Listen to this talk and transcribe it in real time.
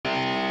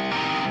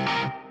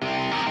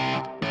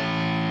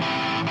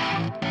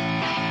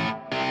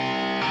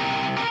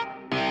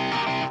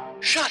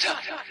Shut up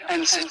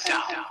and sit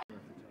down.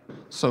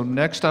 So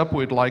next up,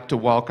 we'd like to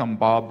welcome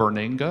Bob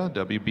Berninga,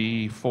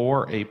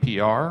 WB4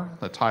 APR.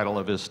 The title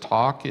of his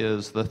talk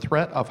is The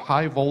Threat of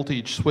High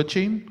Voltage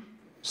Switching,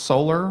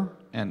 Solar,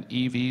 and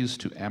EVs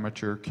to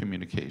Amateur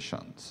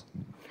Communications.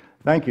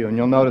 Thank you, and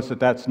you'll notice that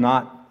that's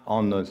not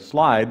on the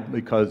slide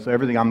because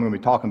everything I'm going to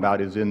be talking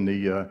about is in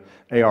the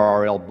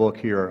ARRL book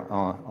here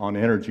on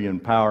energy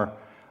and power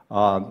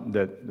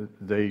that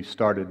they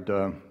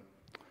started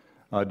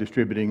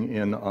distributing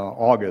in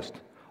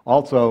August.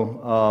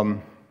 Also,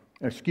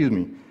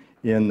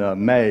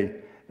 in May,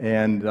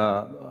 and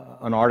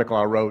an article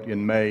I wrote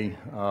in May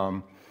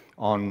on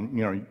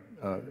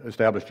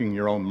establishing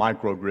your own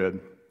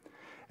microgrid.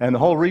 And the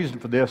whole reason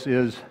for this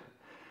is,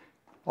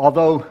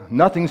 although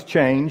nothing's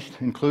changed,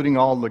 including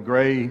all the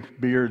gray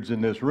beards in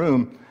this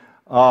room,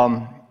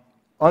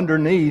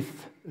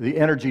 underneath the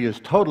energy is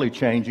totally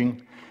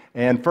changing.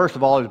 And first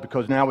of all, is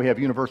because now we have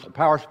universal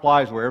power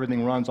supplies where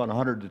everything runs on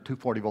 100 to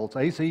 240 volts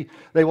AC.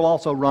 They will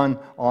also run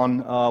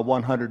on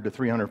 100 to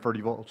 330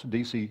 volts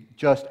DC,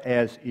 just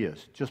as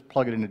is. Just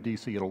plug it into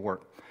DC, it'll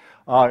work.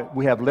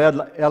 We have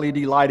LED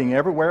lighting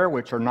everywhere,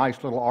 which are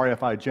nice little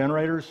RFI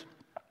generators.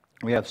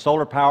 We have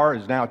solar power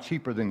is now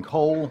cheaper than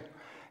coal,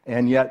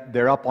 and yet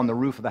they're up on the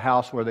roof of the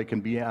house where they can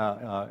be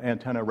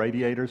antenna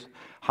radiators.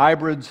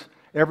 Hybrids,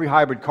 every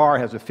hybrid car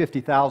has a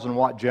 50,000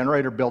 watt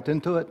generator built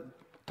into it.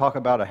 Talk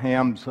about a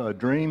ham's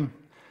dream.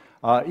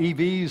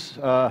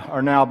 EVs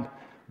are now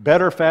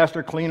better,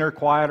 faster, cleaner,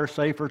 quieter,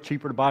 safer,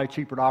 cheaper to buy,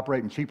 cheaper to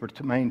operate, and cheaper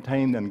to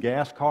maintain than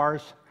gas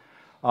cars.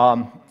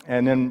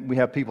 And then we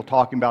have people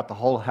talking about the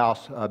whole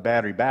house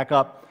battery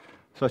backup,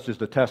 such as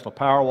the Tesla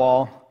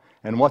Powerwall.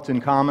 And what's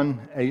in common?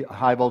 A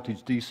high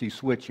voltage DC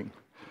switching.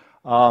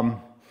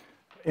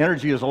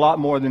 Energy is a lot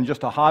more than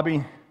just a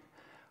hobby.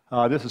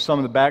 This is some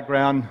of the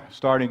background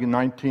starting in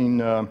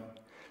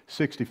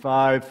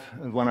 1965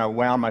 when I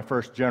wound my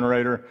first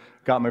generator,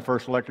 got my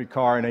first electric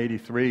car in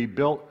 '83,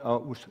 built,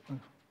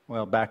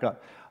 back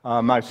up.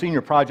 My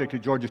senior project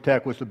at Georgia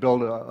Tech was to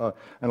build an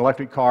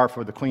electric car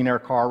for the clean air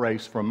car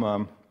race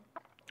from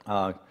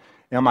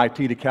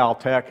MIT to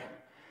Caltech,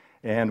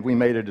 and we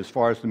made it as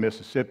far as the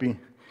Mississippi.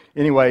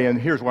 Anyway, and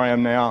here's where I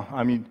am now.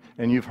 I mean,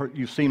 and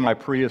you've seen my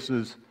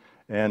Priuses,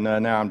 and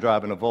now I'm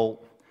driving a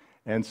Volt.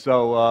 And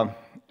so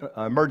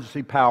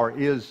emergency power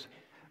is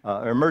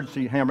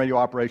emergency ham radio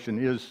operation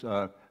is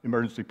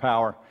emergency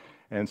power,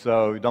 and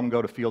so don't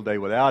go to field day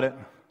without it.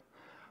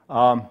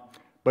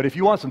 But if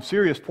you want some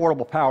serious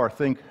portable power,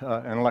 think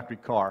an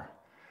electric car.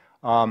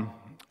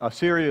 A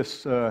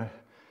serious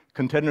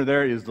contender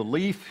there is the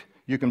Leaf.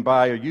 You can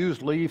buy a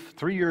used Leaf,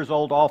 3 years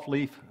old, off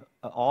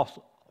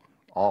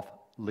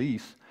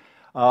lease,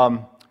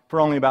 for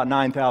only about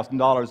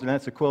 $9,000, and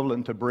that's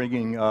equivalent to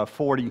bringing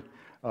 40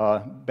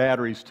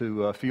 batteries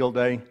to field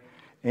day.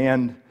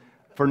 And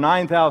for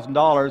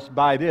 $9,000,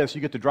 buy this,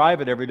 you get to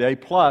drive it every day,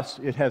 plus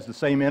it has the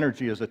same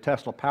energy as a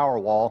Tesla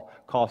Powerwall,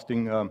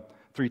 costing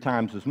 3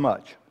 times as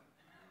much.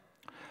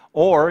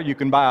 Or you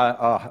can buy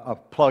a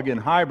plug-in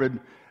hybrid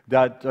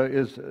that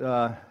is,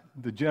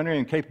 the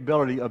generating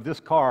capability of this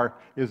car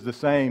is the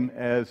same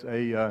as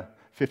a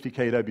 50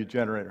 kW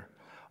generator.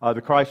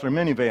 The Chrysler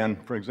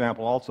minivan, for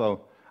example,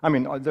 also, I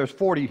mean, there's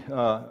 40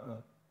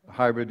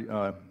 hybrid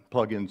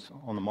plug-ins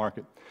on the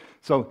market.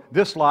 So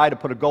this slide, I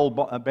put a gold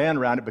band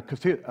around it because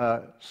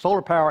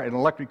solar power and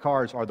electric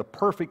cars are the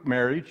perfect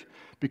marriage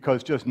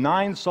because just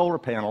 9 solar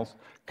panels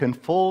can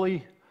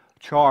fully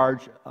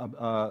charge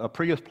a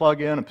Prius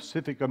plug-in, a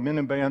Pacifica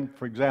minivan,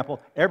 for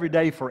example, every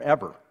day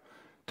forever.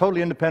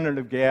 Totally independent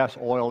of gas,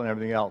 oil, and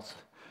everything else.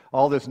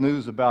 All this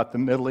news about the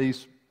Middle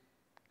East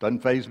doesn't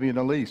faze me in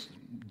the least.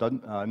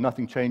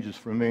 Nothing changes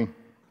for me.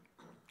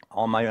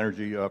 All my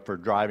energy for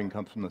driving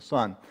comes from the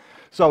sun.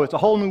 So it's a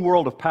whole new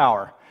world of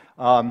power.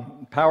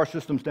 Power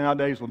systems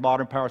nowadays with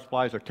modern power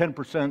supplies are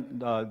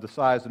 10% the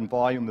size and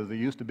volume that they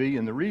used to be,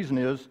 and the reason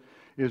is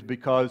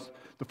because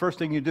the first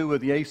thing you do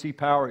with the AC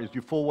power is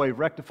you full wave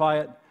rectify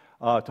it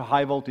to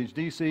high voltage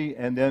DC,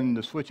 and then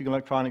the switching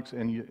electronics,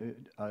 and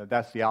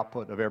that's the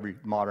output of every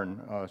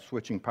modern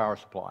switching power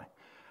supply.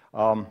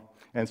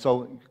 And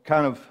so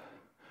kind of,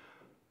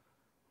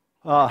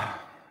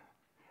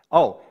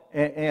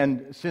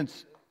 and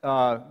since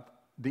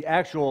the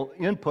actual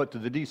input to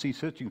the DC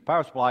switching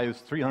power supply is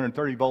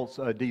 330 volts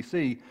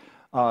DC.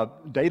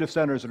 Data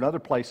centers and other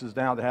places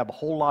now that have a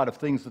whole lot of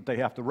things that they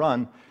have to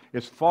run,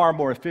 it's far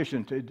more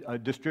efficient to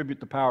distribute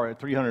the power at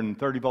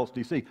 330 volts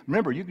DC.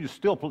 Remember, you can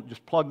still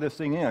just plug this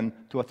thing in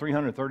to a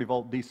 330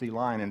 volt DC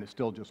line and it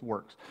still just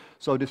works.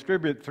 So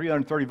distribute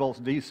 330 volts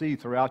DC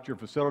throughout your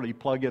facility,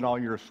 plug in all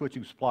your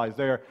switching supplies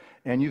there,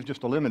 and you've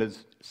just eliminated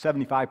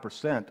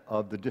 75%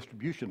 of the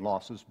distribution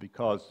losses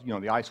because, you know,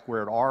 the I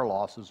squared R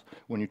losses,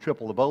 when you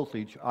triple the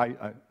voltage, I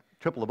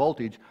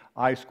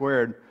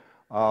squared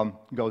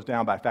goes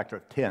down by a factor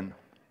of 10.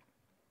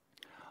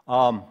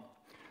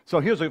 So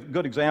here's a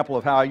good example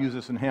of how I use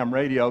this in ham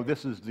radio.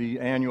 This is the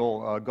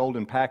annual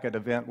Golden Packet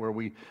event where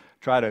we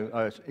try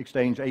to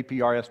exchange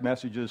APRS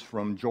messages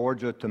from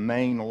Georgia to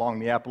Maine along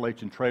the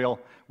Appalachian Trail.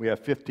 We have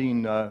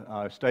 15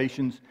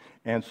 stations,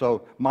 and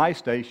so my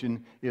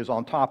station is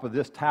on top of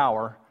this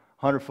tower,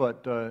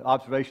 100-foot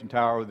observation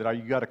tower that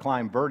you got to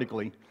climb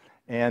vertically.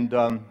 And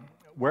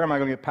where am I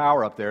going to get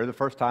power up there? The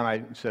first time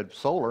I said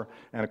solar,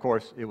 and of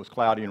course it was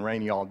cloudy and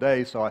rainy all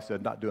day, so I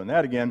said not doing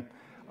that again.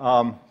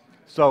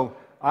 So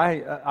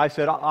I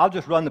said I'll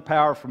just run the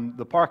power from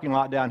the parking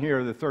lot down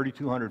here, the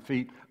 3,200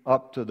 feet,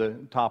 up to the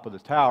top of the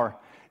tower.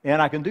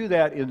 And I can do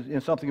that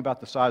in something about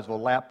the size of a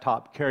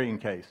laptop carrying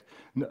case.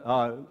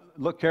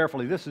 Look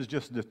carefully. This is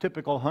just the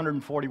typical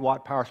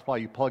 140-watt power supply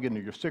you plug into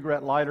your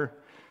cigarette lighter.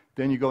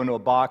 Then you go into a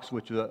box,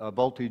 which is a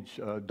voltage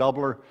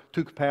doubler,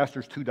 2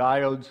 capacitors, 2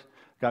 diodes,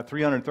 got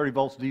 330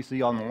 volts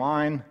DC on the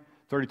line,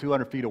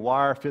 3,200 feet of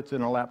wire, fits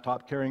in a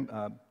laptop carrying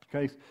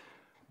case.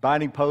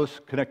 Binding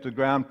posts, connect to the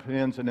ground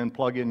pins, and then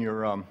plug in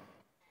your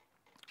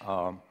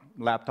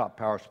laptop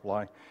power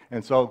supply.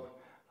 And so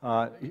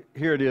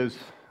here it is,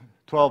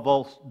 12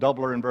 volts,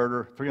 doubler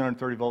inverter,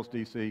 330 volts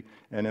DC,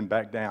 and then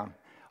back down.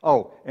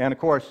 Oh, and of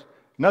course,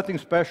 nothing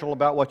special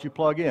about what you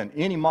plug in.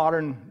 Any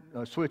modern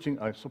switching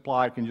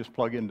supply can just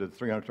plug into the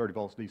 330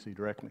 volts DC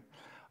directly.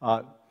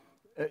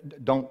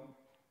 Don't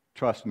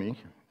trust me.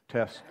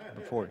 Test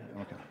before.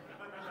 Okay.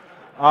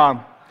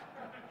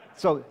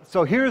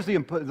 So here's the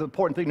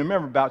important thing to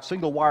remember about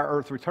single wire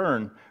earth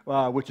return,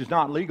 which is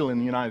not legal in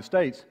the United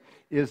States,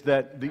 is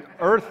that the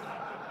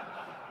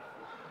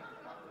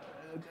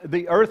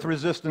earth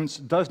resistance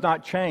does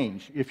not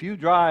change. If you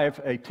drive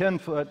a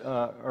 10-foot,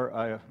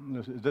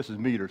 this is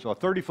meters, so a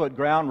 30-foot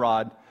ground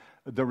rod,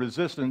 the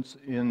resistance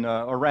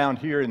around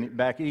here in the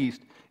back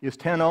east is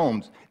 10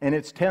 ohms. And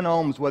it's 10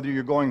 ohms whether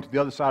you're going to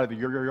the other side of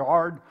your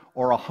yard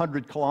or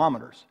 100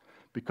 kilometers.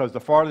 Because the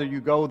farther you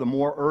go, the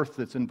more earth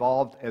that's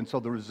involved, and so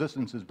the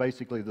resistance is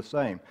basically the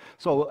same.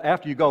 So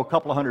after you go a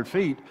couple of hundred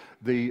feet,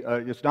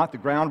 it's not the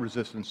ground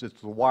resistance, it's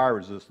the wire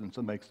resistance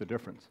that makes the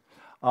difference.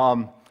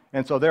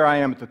 And so there I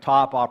am at the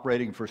top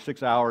operating for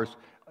 6 hours,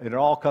 and it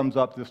all comes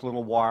up this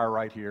little wire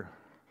right here.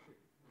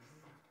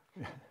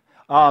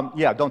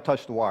 Yeah, don't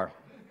touch the wire.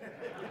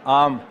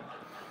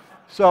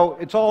 So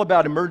it's all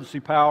about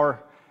emergency power,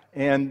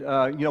 and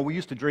you know, we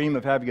used to dream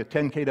of having a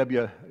 10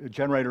 kW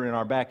generator in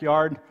our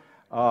backyard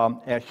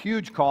at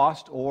huge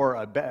cost, or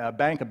a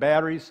bank of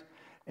batteries,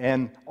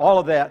 and all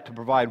of that to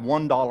provide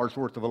 $1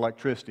 worth of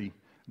electricity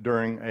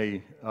during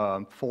a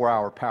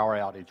 4-hour power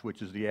outage,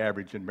 which is the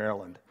average in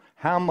Maryland.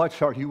 How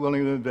much are you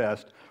willing to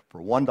invest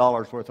for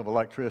 $1 worth of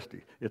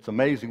electricity? It's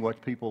amazing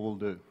what people will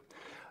do.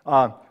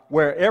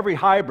 Where every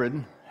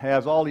hybrid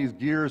has all these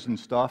gears and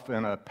stuff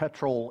and a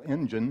petrol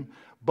engine,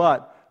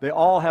 but they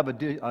all have a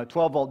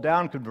 12-volt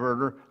down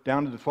converter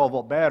down to the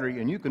 12-volt battery,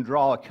 and you can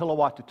draw a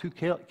kilowatt to 2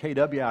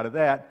 kW out of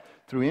that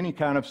through any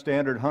kind of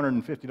standard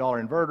 $150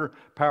 inverter,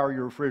 power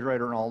your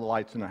refrigerator and all the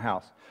lights in the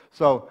house.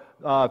 So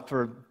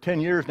for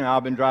 10 years now,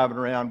 I've been driving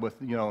around with,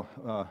 you know,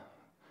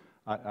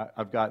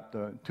 I've got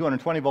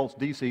 220 volts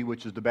DC,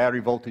 which is the battery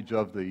voltage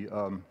of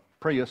the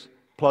Prius.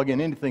 Plug in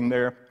anything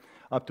there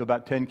up to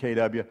about 10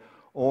 kW,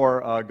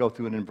 or go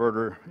through an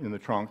inverter in the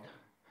trunk.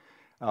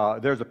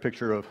 There's a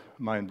picture of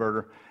my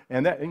inverter.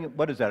 And that,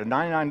 what is that, a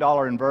 $99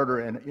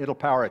 inverter, and it'll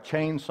power a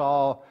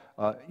chainsaw,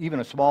 even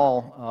a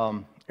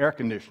small air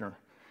conditioner.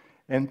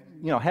 And,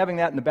 you know, having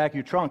that in the back of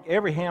your trunk,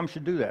 every ham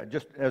should do that,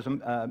 just as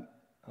a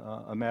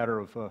matter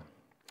of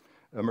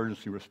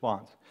emergency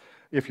response.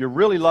 If you're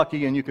really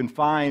lucky and you can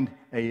find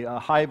a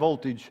high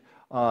voltage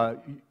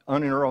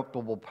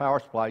uninterruptible power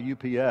supply,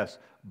 UPS,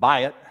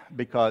 buy it,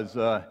 because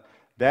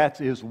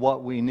that is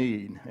what we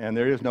need. And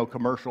there is no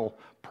commercial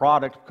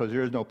product because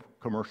there is no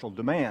commercial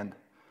demand.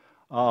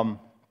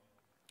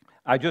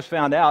 I just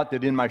found out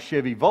that in my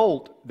Chevy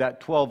Volt,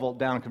 that 12-volt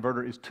down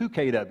converter is 2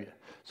 kW.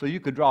 So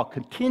you could draw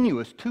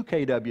continuous 2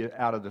 kW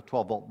out of the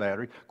 12-volt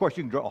battery. Of course,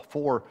 you can draw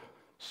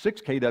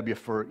 6 kW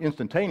for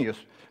instantaneous,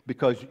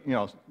 because, you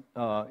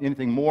know,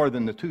 anything more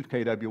than the 2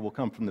 kW will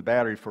come from the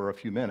battery for a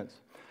few minutes.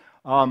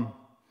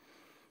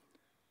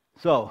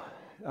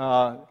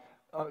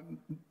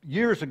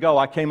 Years ago,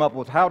 I came up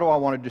with how do I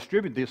want to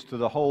distribute this to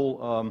the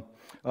whole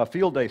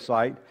field day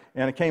site,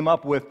 and I came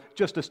up with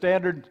just a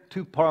standard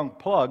 2-prong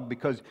plug,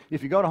 because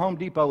if you go to Home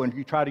Depot and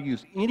you try to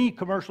use any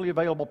commercially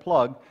available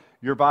plug,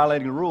 you're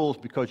violating the rules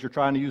because you're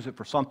trying to use it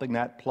for something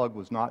that plug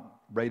was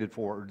not rated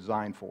for or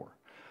designed for.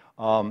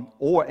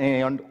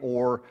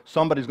 Or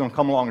somebody's going to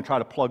come along and try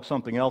to plug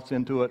something else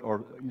into it,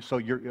 or so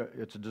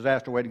it's a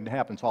disaster waiting to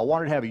happen. So I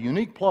wanted to have a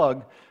unique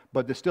plug,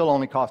 but this still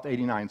only cost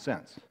 89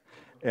 cents.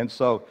 And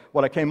so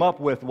what I came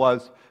up with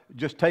was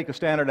just take a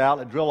standard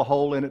outlet, drill a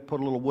hole in it, put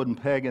a little wooden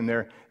peg in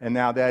there, and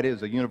now that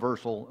is a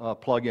universal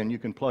plug-in. You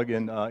can plug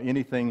in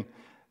anything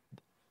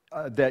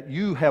that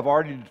you have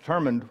already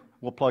determined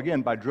will plug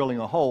in by drilling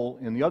a hole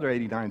in the other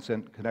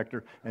 89-cent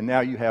connector, and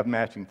now you have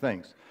matching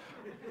things.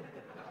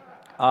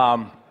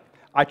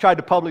 I tried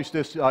to publish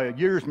this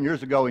years and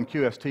years ago in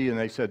QST, and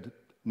they said,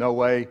 no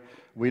way,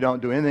 we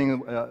don't do anything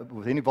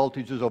with any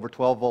voltages over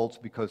 12 volts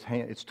because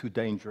it's too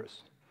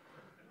dangerous.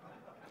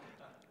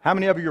 How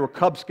many of you were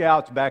Cub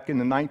Scouts back in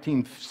the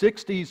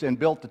 1960s and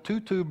built the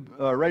two-tube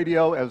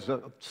radio as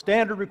a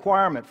standard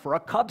requirement for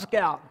a Cub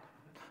Scout?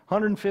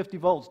 150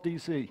 volts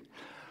DC.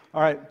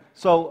 All right,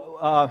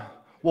 so,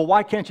 well,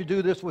 why can't you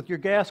do this with your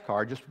gas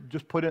car?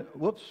 Just put in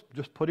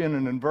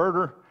an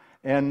inverter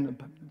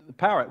and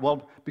power it.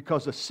 Well,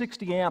 because a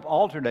 60 amp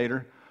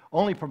alternator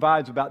only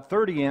provides about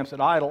 30 amps at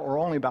idle, or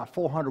only about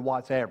 400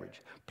 watts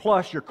average.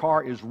 Plus, your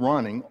car is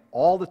running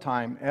all the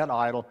time at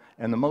idle,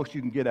 and the most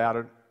you can get out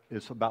of it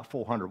is about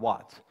 400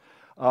 watts.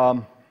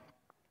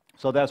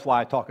 So that's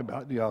why I talk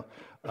about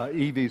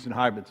EVs and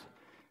hybrids.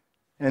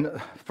 And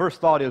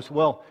first thought is,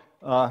 well,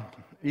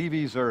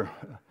 EVs are,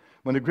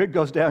 when the grid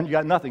goes down, you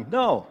got nothing.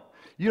 No,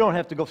 you don't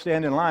have to go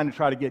stand in line to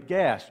try to get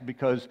gas,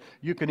 because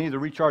you can either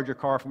recharge your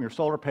car from your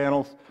solar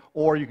panels,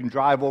 or you can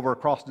drive over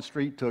across the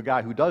street to a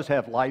guy who does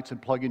have lights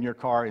and plug in your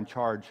car and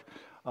charge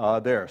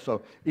there.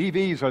 So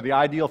EVs are the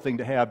ideal thing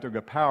to have during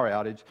a power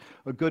outage.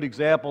 A good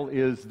example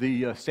is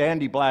the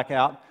Sandy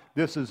blackout.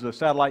 This is a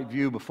satellite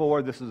view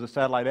before, this is a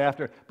satellite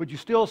after, but you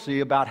still see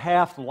about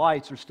half the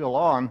lights are still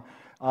on,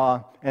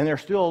 and they're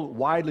still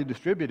widely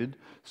distributed.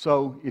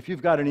 So if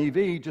you've got an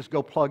EV, just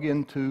go plug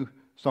into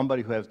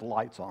somebody who has the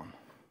lights on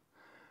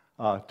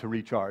to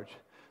recharge.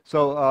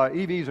 So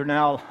EVs are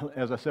now,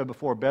 as I said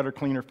before, better,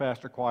 cleaner,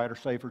 faster, quieter,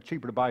 safer,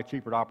 cheaper to buy,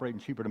 cheaper to operate,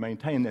 and cheaper to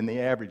maintain than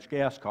the average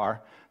gas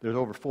car. There's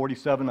over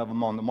 47 of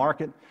them on the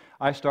market.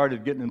 I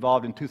started getting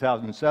involved in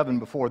 2007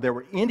 before there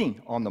were any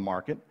on the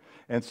market.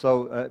 And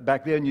so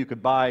back then you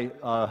could buy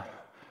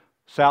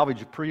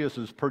salvage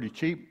Priuses pretty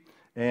cheap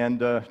and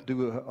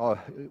do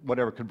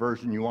whatever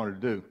conversion you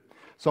wanted to do.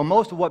 So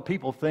most of what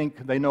people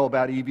think they know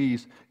about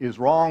EVs is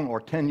wrong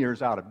or 10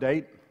 years out of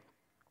date.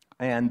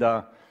 And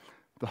the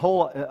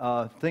whole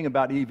thing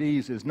about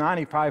EVs is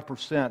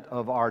 95%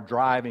 of our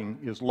driving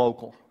is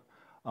local.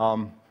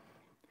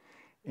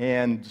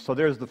 And so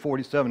there's the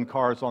 47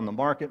 cars on the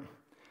market,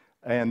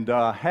 and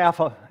half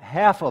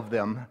of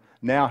them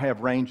now have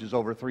ranges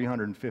over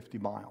 350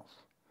 miles.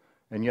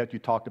 And yet you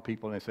talk to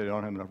people and they say they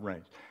don't have enough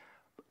range.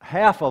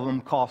 Half of them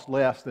cost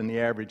less than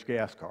the average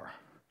gas car.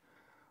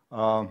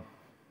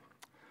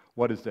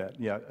 What is that?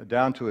 Yeah,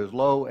 down to as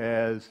low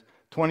as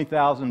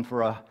 $20,000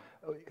 for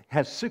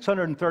has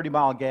 630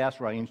 mile gas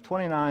range,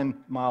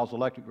 29 miles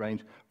electric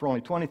range for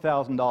only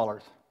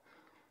 $20,000.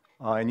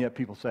 And yet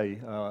people say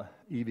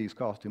EVs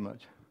cost too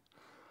much.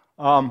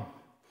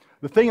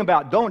 The thing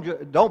about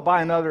don't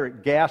buy another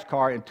gas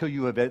car until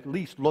you have at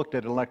least looked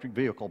at an electric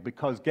vehicle,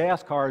 because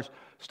gas cars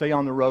stay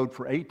on the road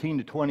for 18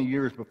 to 20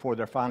 years before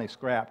they're finally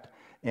scrapped.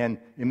 And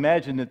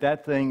imagine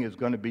that thing is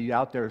going to be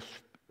out there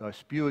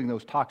spewing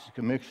those toxic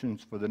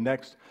emissions for the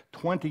next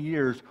 20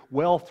 years,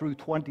 well through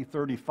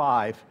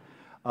 2035.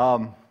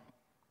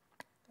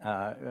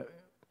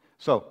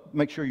 So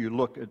make sure you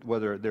look at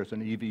whether there's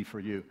an EV for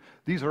you.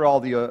 These are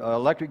all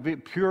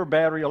the pure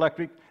battery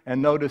electric,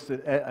 and notice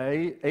that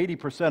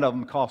 80% of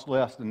them cost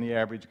less than the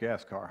average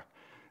gas car.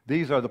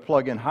 These are the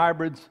plug-in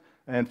hybrids,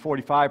 and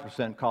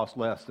 45% cost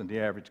less than the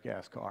average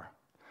gas car.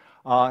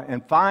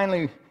 And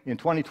finally, in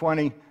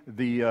 2020,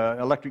 the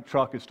electric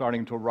truck is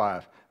starting to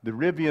arrive. The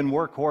Rivian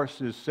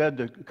workhorse is said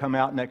to come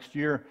out next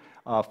year.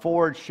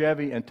 Ford,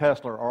 Chevy, and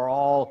Tesla are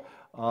all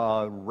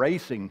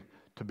racing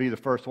to be the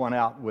first one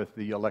out with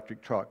the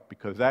electric truck,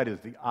 because that is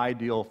the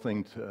ideal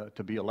thing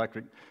to be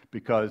electric,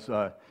 because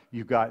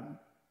you've got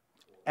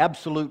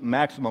absolute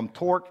maximum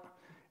torque,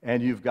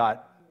 and you've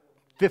got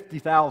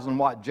 50,000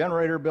 watt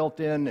generator built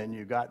in, and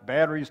you've got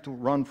batteries to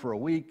run for a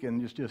week,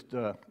 and it's just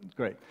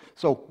great.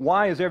 So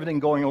why is everything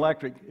going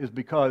electric? Is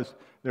because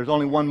there's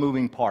only one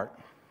moving part.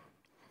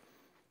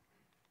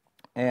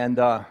 And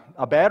a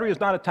battery is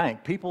not a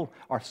tank. People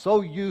are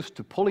so used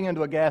to pulling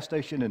into a gas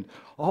station and,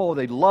 oh,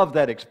 they love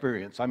that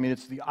experience. I mean,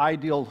 it's the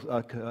ideal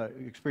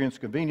experience,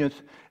 convenience,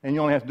 and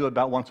you only have to do it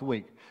about once a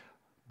week.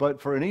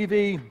 But for an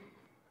EV,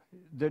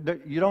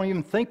 you don't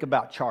even think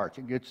about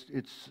charging.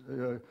 It's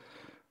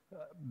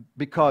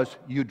because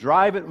you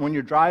drive it. When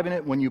you're driving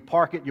it, when you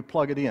park it, you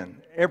plug it in.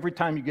 Every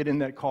time you get in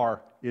that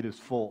car, it is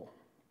full.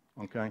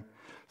 Okay?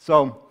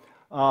 So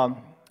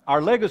our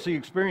legacy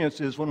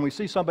experience is when we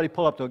see somebody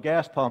pull up to a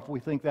gas pump, we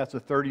think that's a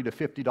 $30 to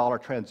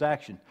 $50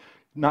 transaction,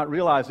 not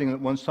realizing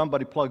that when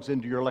somebody plugs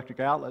into your electric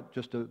outlet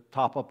just to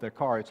top up their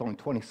car, it's only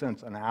 20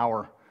 cents an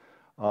hour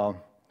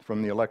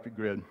from the electric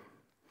grid.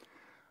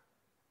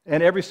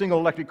 And every single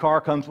electric car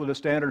comes with a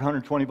standard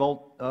 120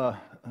 volt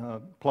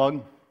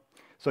plug,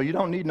 so you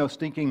don't need no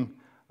stinking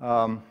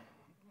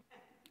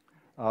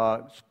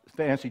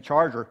fancy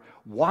charger.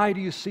 Why do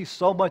you see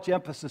so much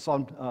emphasis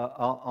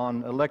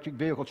on electric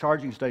vehicle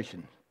charging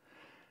stations?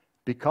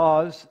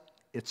 Because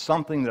it's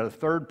something that a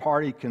third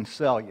party can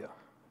sell you.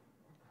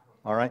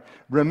 All right?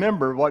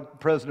 Remember what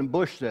President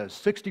Bush says,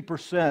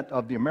 60%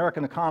 of the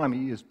American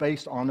economy is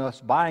based on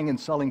us buying and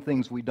selling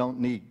things we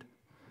don't need.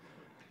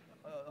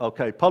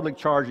 Okay, public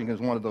charging is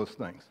one of those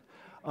things.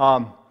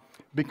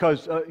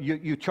 Because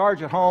you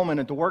charge at home and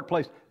at the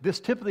workplace.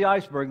 This tip of the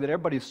iceberg that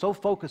everybody's so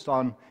focused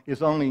on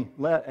is only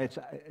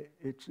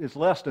it's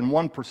less than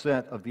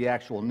 1% of the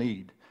actual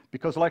need.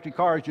 Because electric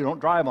cars, you don't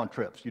drive on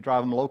trips. You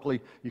drive them locally,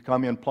 you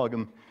come in, plug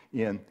them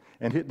in.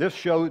 And this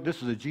is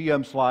a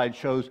GM slide,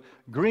 shows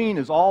green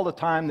is all the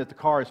time that the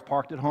car is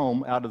parked at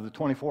home out of the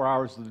 24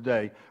 hours of the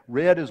day.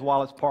 Red is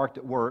while it's parked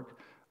at work.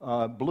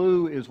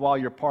 Blue is while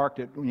you're parked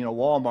at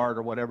Walmart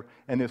or whatever.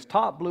 And this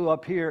top blue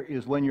up here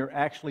is when you're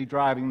actually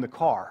driving the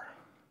car.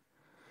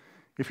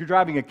 If you're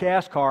driving a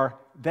gas car,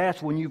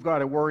 that's when you've got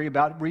to worry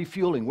about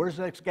refueling. Where's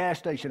the next gas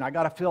station? I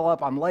got to fill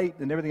up, I'm late,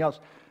 and everything else.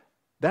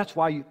 That's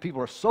why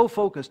people are so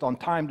focused on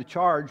time to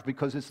charge,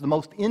 because it's the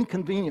most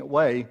inconvenient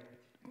way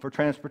for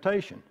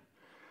transportation.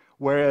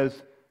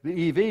 Whereas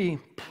the EV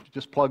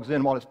just plugs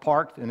in while it's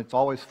parked, and it's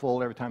always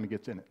full every time it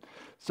gets in it.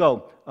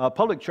 So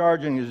public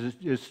charging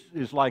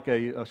is like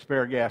a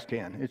spare gas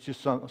can. It's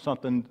just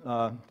something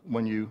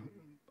when you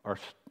are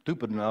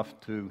stupid enough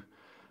to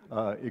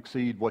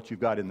exceed what you've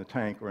got in the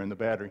tank or in the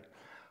battery.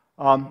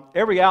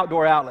 Every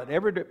outdoor outlet,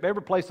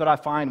 every place that I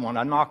find one,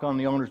 I knock on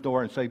the owner's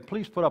door and say,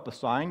 please put up a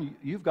sign.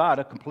 You've got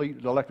a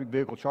complete electric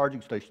vehicle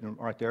charging station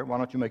right there. Why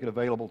don't you make it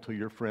available to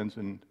your friends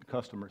and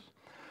customers?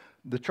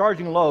 The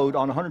charging load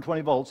on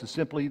 120 volts is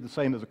simply the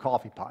same as a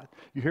coffee pot.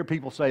 You hear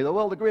people say,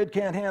 well, the grid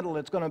can't handle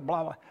it, it's going to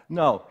blah, blah.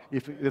 No,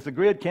 if the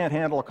grid can't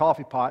handle a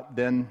coffee pot,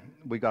 then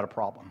we got a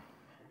problem.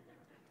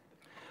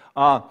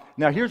 Now,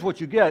 here's what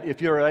you get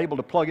if you're able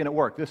to plug in at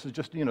work. This is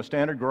just,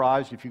 standard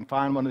garage. If you can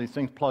find one of these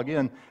things, plug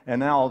in, and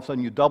now all of a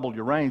sudden you double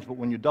your range. But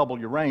when you double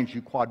your range,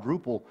 you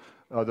quadruple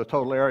the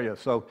total area.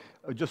 So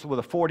just with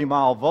a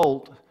 40-mile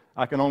volt,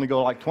 I can only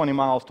go like 20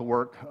 miles to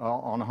work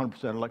on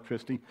 100%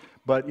 electricity.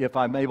 But if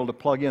I'm able to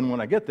plug in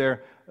when I get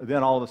there,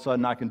 then all of a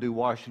sudden I can do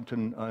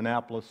Washington,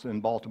 Annapolis,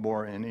 and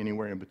Baltimore, and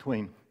anywhere in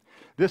between.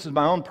 This is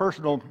my own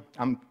personal,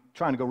 I'm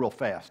trying to go real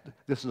fast.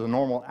 This is a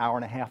normal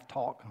hour-and-a-half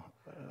talk.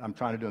 I'm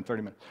trying to do in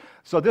 30 minutes.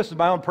 So this is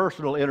my own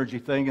personal energy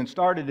thing, and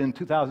started in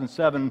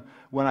 2007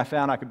 when I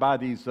found I could buy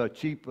these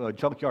cheap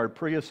junkyard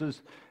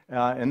Priuses,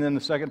 and then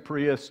the second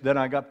Prius. Then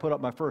I got put up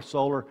my first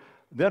solar.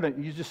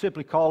 Then you just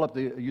simply call up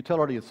the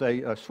utility and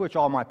say, switch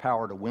all my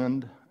power to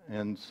wind.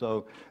 And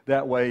so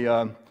that way,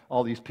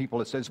 all these people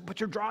that says, but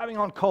you're driving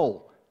on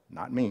coal.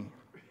 Not me.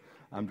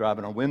 I'm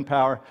driving on wind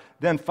power.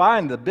 Then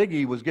the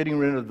biggie was getting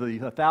rid of the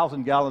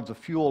 1,000 gallons of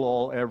fuel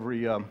oil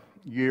every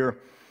year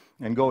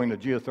and going to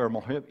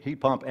geothermal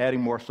heat pump,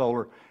 adding more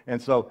solar. And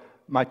so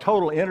my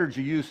total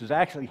energy use is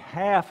actually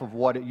half of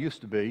what it used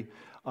to be,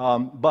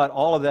 but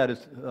all of that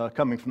is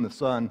coming from the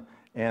sun,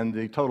 and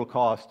the total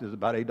cost is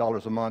about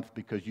 $8 a month,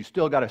 because you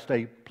still got to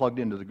stay plugged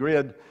into the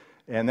grid,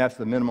 and that's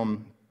the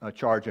minimum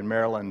charge in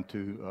Maryland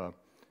to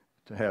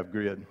have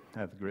the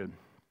grid.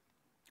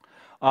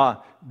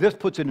 This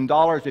puts it in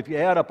dollars. If you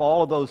add up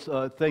all of those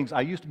things, I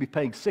used to be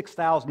paying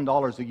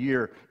 $6,000 a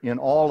year in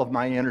all of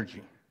my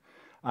energy.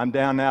 I'm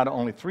down now to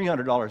only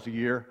 $300 a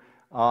year,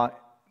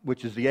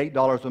 which is the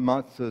 $8 a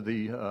month to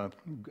the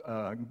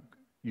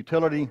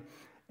utility,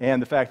 and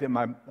the fact that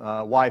my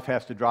wife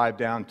has to drive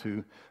down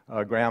to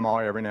Grandma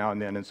every now and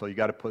then, and so you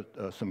got to put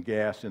some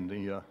gas in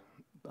the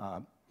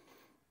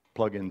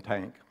plug-in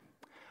tank.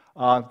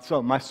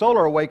 So my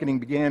solar awakening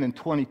began in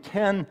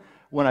 2010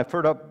 when I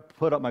put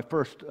up my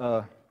first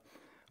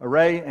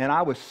array, and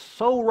I was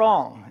so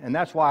wrong, and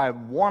that's why I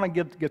want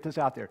to get this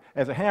out there.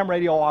 As a ham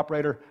radio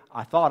operator,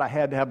 I thought I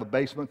had to have a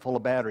basement full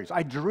of batteries.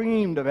 I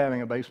dreamed of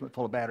having a basement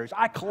full of batteries.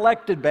 I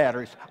collected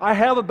batteries. I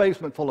have a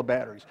basement full of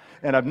batteries,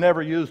 and I've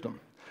never used them.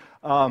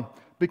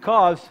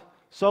 Because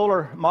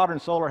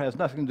modern solar has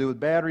nothing to do with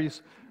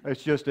batteries.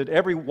 It's just that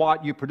every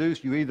watt you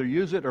produce, you either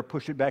use it or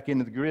push it back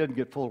into the grid and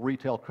get full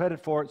retail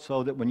credit for it,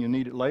 so that when you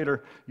need it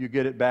later, you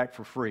get it back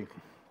for free.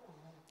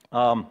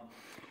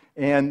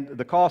 And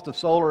the cost of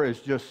solar is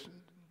just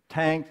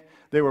tanked.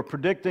 They were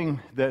predicting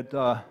that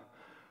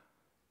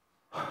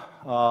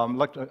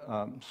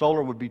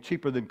solar would be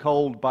cheaper than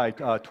coal by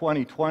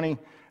 2020,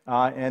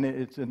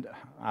 and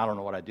I don't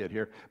know what I did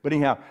here, but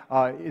anyhow,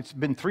 it's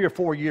been 3 or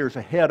 4 years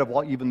ahead of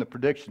what even the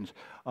predictions.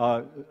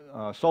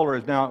 Solar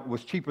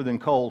was cheaper than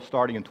coal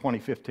starting in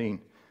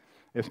 2015.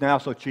 It's now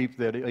so cheap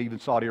that even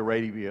Saudi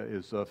Arabia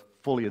is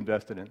fully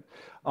invested in it.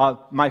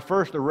 My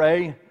first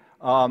array,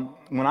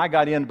 when I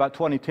got in about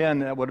 2010,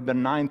 that would have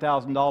been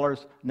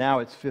 $9,000. Now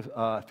it's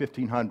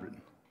 $1,500.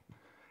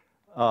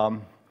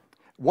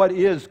 What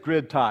is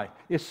grid tie?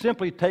 It's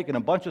simply taking a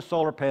bunch of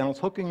solar panels,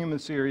 hooking them in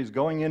series,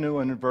 going into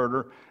an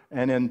inverter,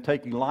 and then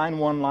taking line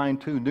 1, line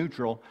 2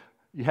 neutral.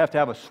 You have to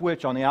have a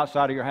switch on the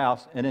outside of your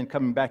house, and then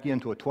coming back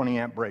into a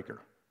 20-amp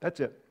breaker. That's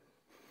it.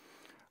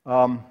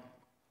 And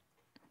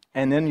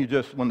then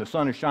when the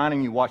sun is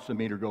shining, you watch the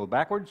meter go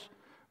backwards.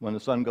 When the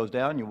sun goes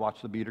down, you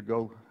watch the meter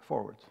go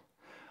forwards.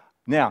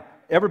 Now,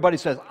 everybody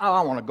says, oh,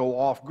 I want to go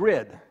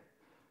off-grid.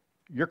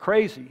 You're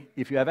crazy.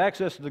 If you have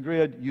access to the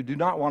grid, you do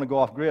not want to go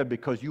off-grid,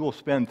 because you will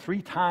spend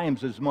 3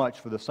 times as much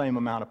for the same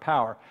amount of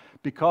power,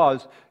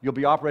 because you'll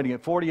be operating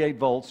at 48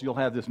 volts. You'll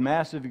have this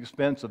massive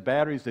expense of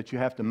batteries that you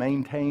have to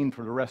maintain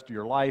for the rest of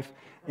your life,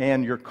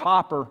 and your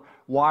copper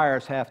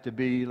wires have to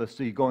be, let's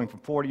see, going from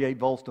 48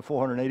 volts to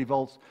 480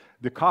 volts.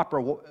 The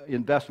copper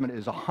investment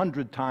is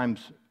 100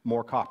 times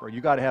more copper.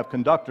 You got to have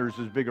conductors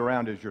as big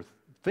around as your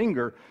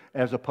finger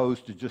as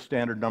opposed to just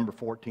standard number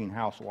 14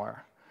 house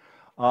wire.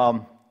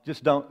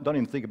 Just don't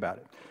even think about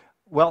it.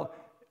 Well,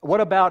 what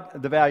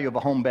about the value of a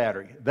home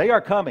battery? They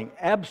are coming,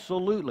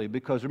 absolutely,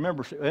 because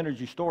remember,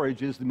 energy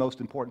storage is the most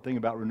important thing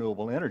about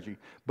renewable energy,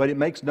 but it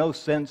makes no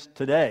sense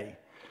today.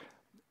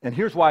 And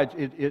here's why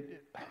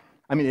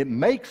it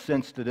makes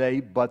sense today,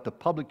 but the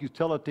public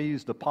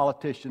utilities, the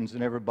politicians,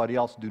 and everybody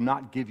else do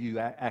not give you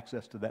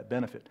access to that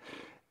benefit.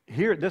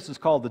 Here, this is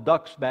called the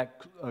duck's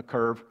back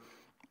curve,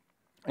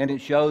 and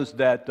it shows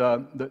that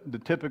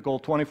the typical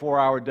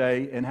 24-hour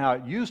day and how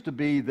it used to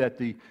be that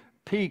the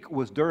peak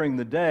was during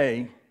the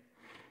day.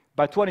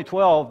 By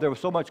 2012, there was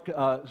so much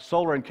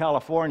solar in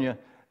California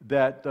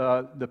that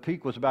the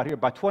peak was about here.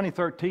 By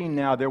 2013,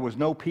 now there was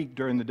no peak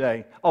during the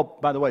day. Oh,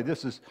 by the way,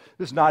 this is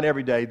not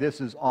every day. This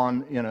is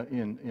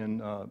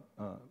in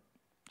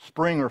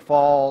spring or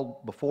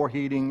fall, before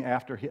heating,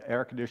 after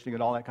air conditioning,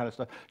 and all that kind of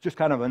stuff. Just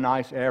kind of a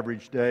nice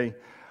average day.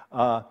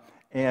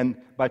 And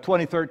by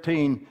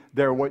 2013,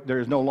 there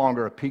is no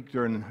longer a peak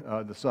during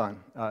the sun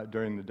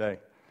during the day.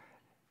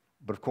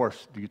 But of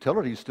course, the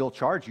utilities still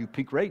charge you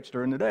peak rates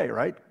during the day,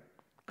 right?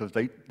 Because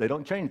they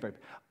don't change very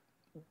much.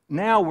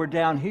 Now we're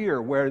down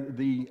here where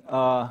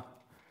the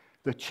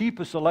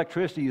cheapest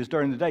electricity is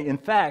during the day. In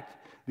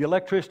fact, the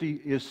electricity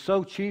is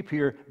so cheap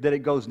here that it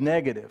goes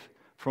negative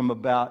from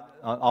about,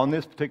 on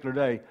this particular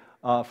day,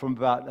 from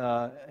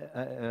about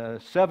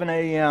 7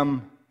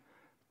 a.m.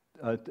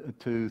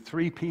 To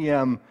 3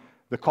 p.m.,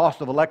 the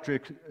cost of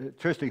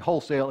electricity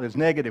wholesale is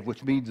negative,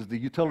 which means the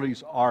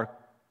utilities are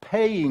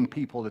paying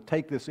people to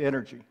take this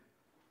energy.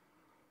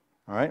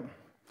 All right?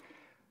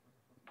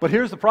 But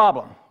here's the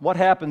problem. What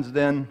happens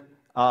then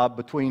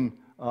between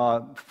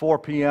 4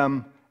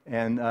 p.m.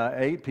 and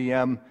 8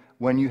 p.m.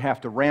 when you have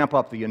to ramp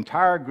up the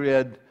entire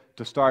grid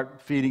to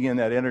start feeding in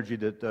that energy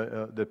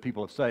that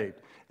people have saved?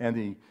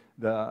 And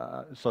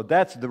so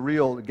that's the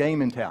real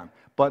game in town.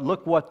 But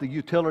look what the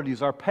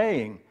utilities are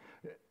paying,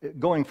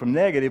 going from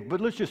negative,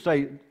 but let's just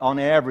say on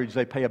average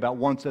they pay about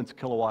 1 cent a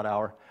kilowatt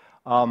hour.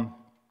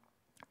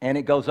 And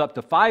it goes up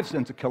to 5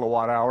 cents a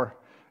kilowatt hour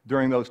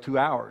during those 2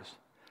 hours.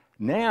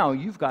 Now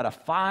you've got a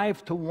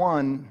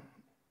 5-to-1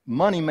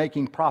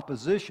 money-making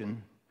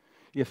proposition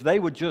if they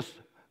would just,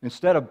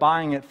 instead of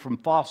buying it from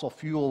fossil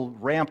fuel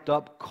ramped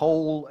up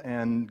coal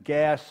and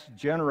gas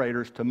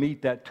generators to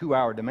meet that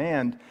 2-hour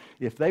demand,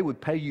 if they would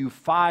pay you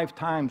 5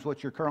 times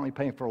what you're currently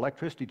paying for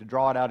electricity to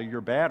draw it out of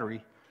your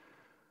battery,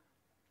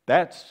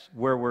 that's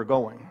where we're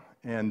going.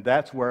 And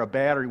that's where a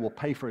battery will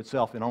pay for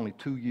itself in only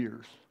 2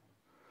 years.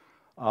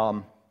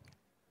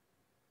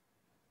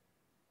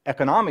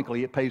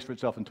 Economically, it pays for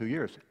itself in 2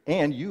 years.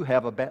 And you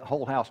have a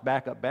whole house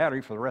backup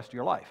battery for the rest of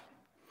your life.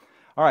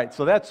 All right,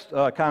 so that's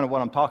kind of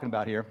what I'm talking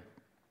about here.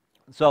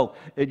 So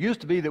it used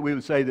to be that we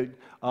would say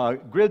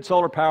that grid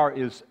solar power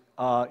is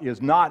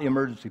not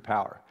emergency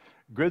power.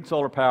 Grid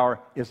solar power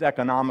is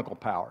economical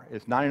power.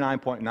 It's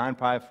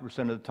 99.95%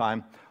 of the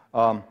time.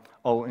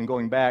 And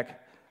going back,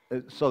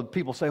 so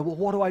people say, well,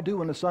 what do I do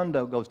when the sun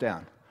goes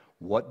down?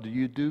 What do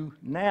you do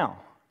now?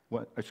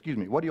 What do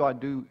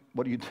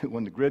you do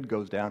when the grid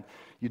goes down?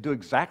 You do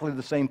exactly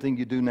the same thing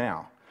you do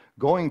now.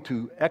 Going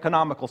to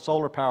economical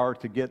solar power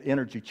to get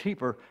energy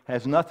cheaper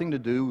has nothing to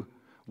do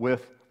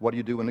with what do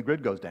you do when the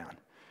grid goes down.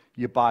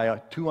 You buy a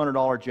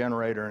 $200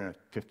 generator and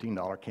a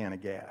 $15 can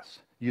of gas.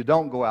 You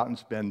don't go out and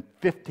spend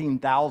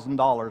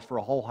 $15,000 for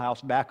a whole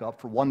house backup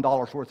for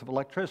 $1 worth of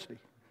electricity.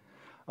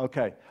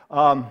 Okay,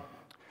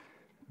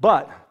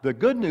 but the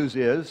good news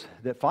is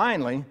that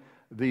finally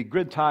the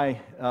grid tie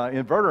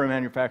inverter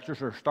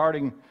manufacturers are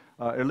starting,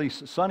 at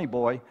least Sunny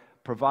Boy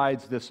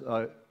provides this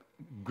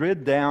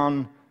grid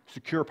down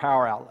secure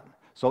power outlet.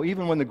 So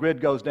even when the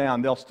grid goes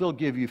down, they'll still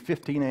give you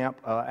 15 amp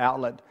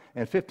outlet,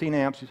 and 15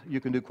 amps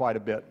you can do quite a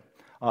bit.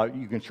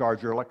 You can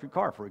charge your electric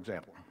car, for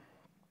example.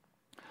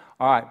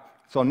 All right,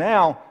 so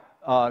now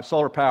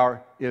solar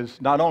power is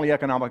not only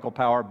economical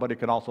power, but it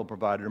can also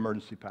provide an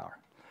emergency power.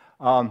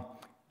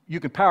 You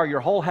can power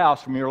your whole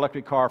house from your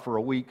electric car for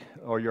a week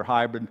or your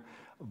hybrid,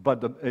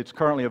 but it's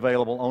currently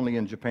available only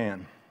in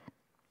Japan.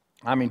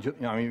 I mean, with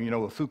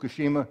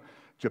Fukushima,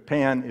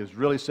 Japan is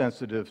really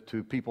sensitive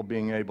to people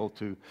being able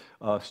to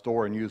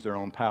store and use their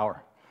own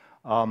power.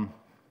 And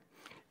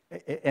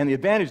the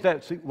advantage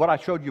that, see, what I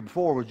showed you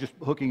before was just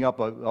hooking up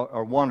a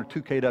 1 or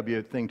 2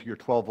 kW thing to your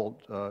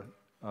 12-volt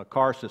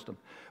car system.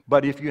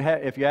 But if you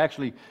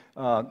actually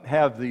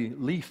have the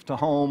Leaf to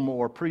home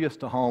or Prius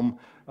to home,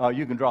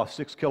 you can draw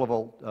 6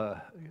 kilovolt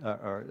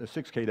or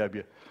 6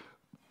 kW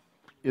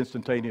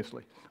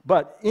instantaneously.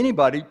 But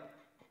anybody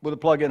with a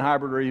plug-in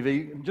hybrid or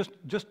EV,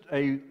 just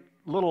a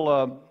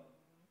little,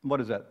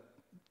 what is that,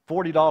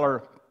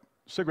 $40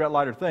 cigarette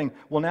lighter thing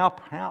will now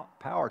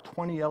power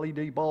 20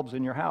 LED bulbs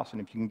in your house.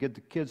 And if you can get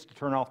the kids to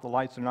turn off the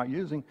lights they're not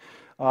using,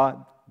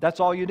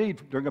 that's all you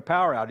need during a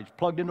power outage,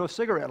 plugged into a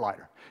cigarette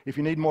lighter. If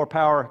you need more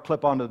power,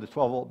 clip onto the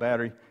 12-volt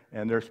battery,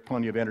 and there's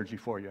plenty of energy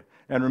for you.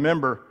 And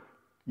remember,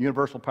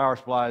 universal power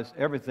supplies,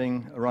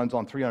 everything runs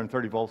on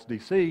 330 volts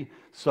DC.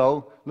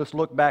 So let's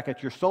look back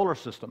at your solar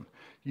system.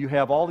 You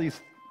have all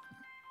these,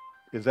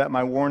 is that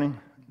my warning?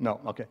 No,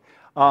 okay.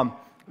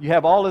 You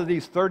have all of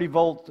these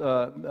 30-volt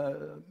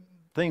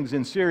things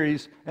in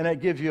series, and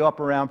that gives you up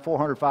around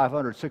 400,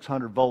 500,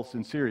 600 volts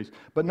in series.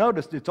 But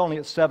notice it's only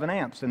at 7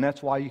 amps, and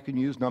that's why you can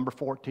use number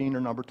 14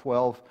 or number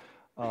 12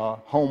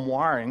 home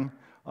wiring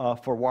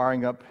for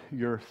wiring up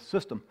your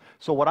system.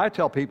 So what I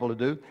tell people to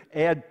do,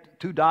 add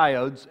 2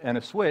 diodes and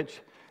a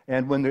switch,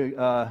 and when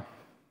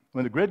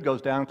the grid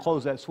goes down,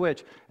 close that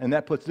switch, and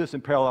that puts this in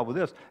parallel with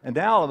this. And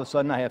now all of a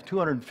sudden I have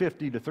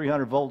 250 to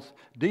 300 volts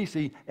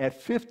DC at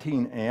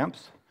 15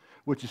 amps,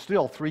 which is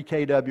still 3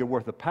 kW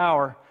worth of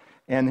power.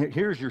 And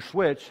here's your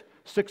switch,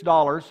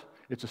 $6.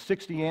 It's a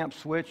 60 amp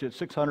switch at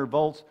 600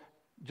 volts,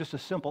 just a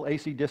simple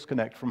AC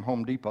disconnect from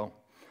Home Depot.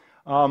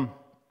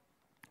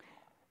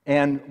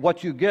 And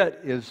what you get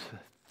is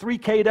 3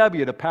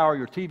 kW to power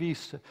your TV,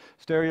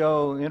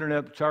 stereo,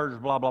 internet, chargers,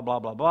 blah, blah, blah,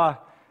 blah, blah,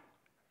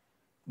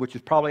 which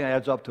is probably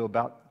adds up to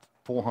about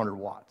 400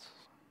 watts.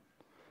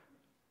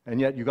 And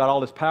yet you got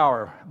all this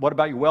power. What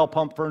about your well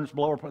pump, furnace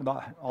blower,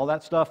 all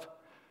that stuff?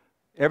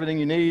 Everything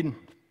you need,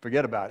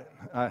 forget about it.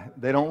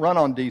 They don't run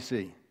on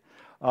DC.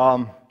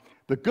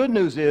 The good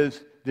news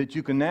is that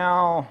you can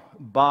now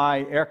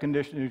buy air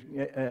conditioners,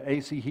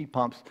 AC heat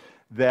pumps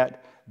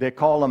that they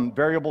call them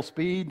variable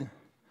speed.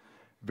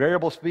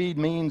 Variable speed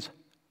means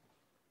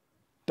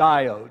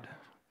diode,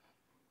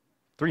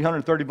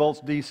 330 volts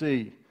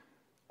DC.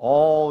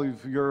 All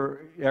of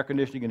your air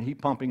conditioning and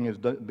heat pumping is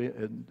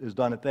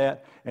done at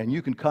that, and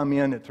you can come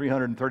in at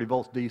 330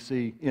 volts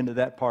DC into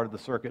that part of the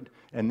circuit,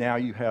 and now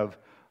you have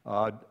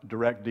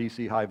direct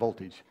DC high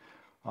voltage.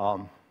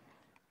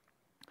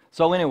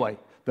 So anyway,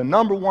 the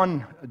number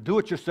one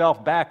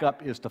do-it-yourself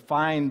backup is to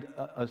find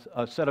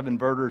a set of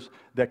inverters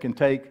that can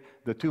take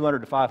the 200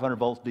 to 500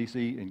 volts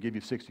DC and give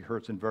you 60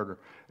 hertz inverter.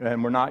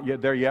 And we're not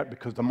yet there yet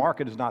because the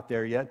market is not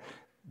there yet.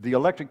 The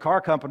electric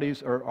car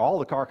companies, or all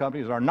the car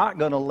companies, are not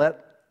going to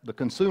let the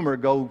consumer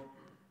go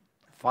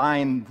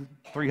find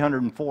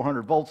 300 and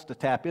 400 volts to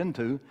tap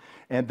into,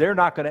 and they're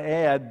not going to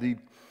add the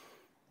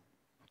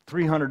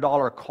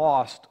 $300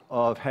 cost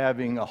of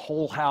having a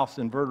whole house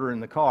inverter in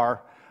the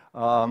car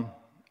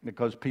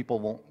because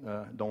people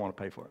don't want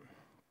to pay for it.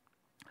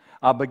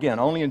 But again,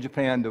 only in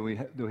Japan do we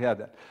have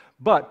that.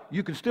 But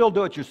you can still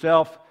do it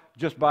yourself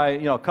just by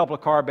a couple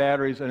of car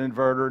batteries, an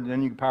inverter, and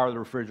then you can power the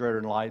refrigerator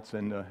and lights,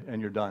 and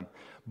you're done.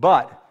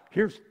 But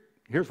here's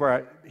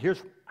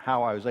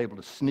how I was able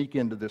to sneak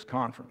into this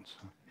conference.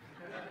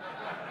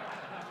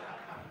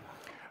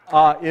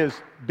 Is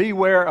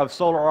beware of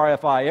solar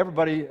RFI.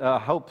 Everybody,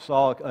 hope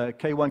saw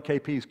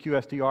K1KP's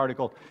QST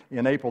article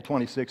in April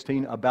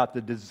 2016 about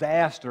the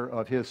disaster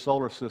of his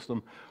solar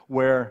system,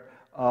 where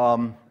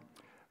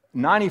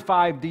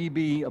 95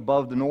 dB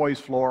above the noise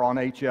floor on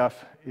HF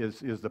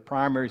is the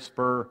primary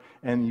spur,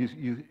 and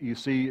you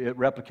see it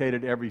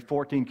replicated every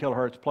 14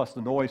 kilohertz, plus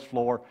the noise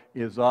floor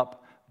is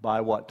up by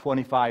what,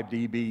 25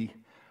 dB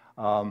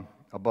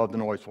above the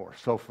noise floor.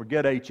 So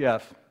forget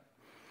HF.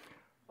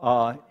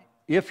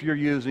 If you're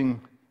using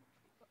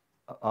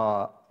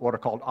what are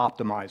called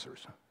optimizers,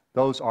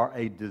 those are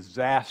a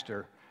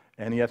disaster,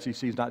 and the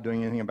FCC is not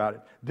doing anything about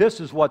it. This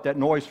is what that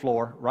noise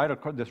floor, right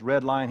across this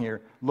red line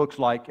here, looks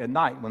like at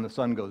night when the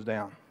sun goes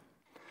down.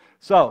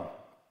 So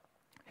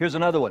here's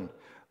another one.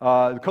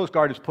 The Coast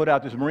Guard has put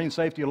out this marine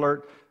safety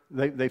alert.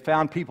 They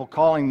found people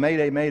calling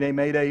Mayday, Mayday,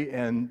 Mayday,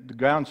 and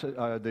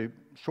the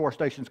shore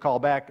stations call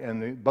back,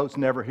 and the boats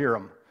never hear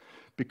them,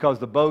 because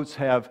the boats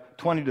have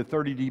 20 to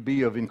 30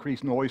 dB of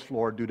increased noise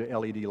floor due to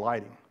LED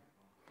lighting.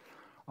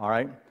 All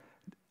right?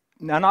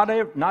 Now,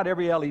 not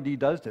every LED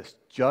does this,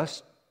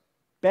 just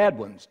bad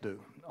ones do,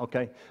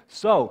 okay?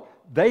 So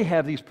they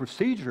have these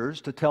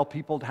procedures to tell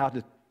people how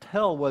to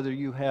tell whether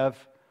you have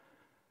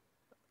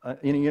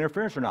any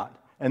interference or not.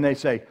 And they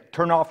say,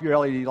 turn off your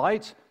LED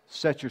lights,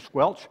 set your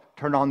squelch,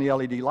 turn on the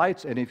LED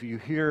lights, and if you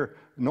hear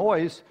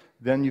noise,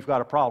 then you've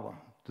got a problem.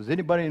 Does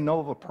anybody know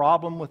of a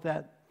problem with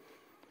that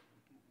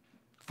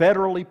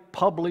federally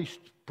published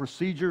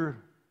procedure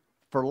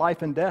for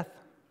life and death?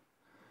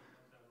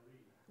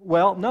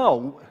 Well,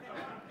 no.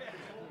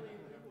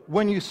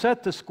 When you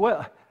set the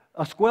squelch,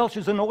 a squelch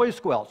is a noise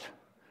squelch.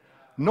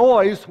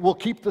 Noise will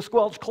keep the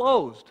squelch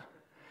closed.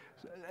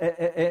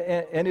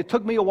 And it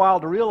took me a while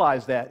to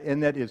realize that,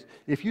 and that is,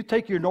 if you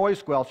take your noise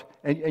squelch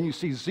and you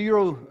see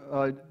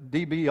 0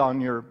 dB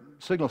on your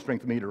signal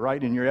strength meter,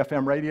 right, in your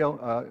FM radio,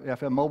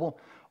 FM mobile,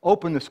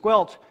 open the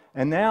squelch,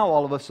 and now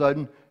all of a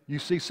sudden you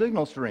see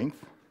signal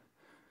strength.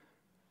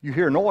 You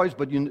hear noise,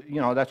 but you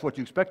know that's what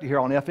you expect to hear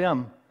on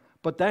FM.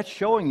 But that's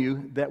showing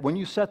you that when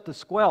you set the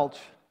squelch,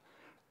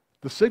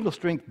 the signal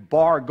strength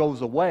bar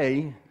goes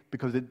away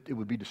because it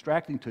would be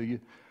distracting to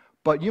you.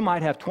 But you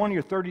might have 20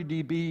 or 30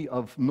 dB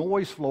of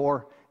noise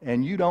floor,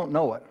 and you don't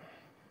know it.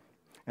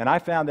 And I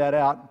found that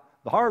out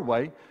the hard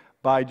way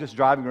by just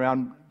driving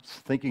around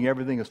thinking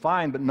everything is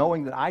fine, but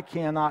knowing that I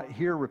cannot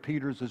hear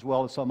repeaters as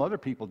well as some other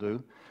people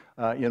do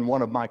in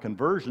one of my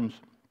conversions.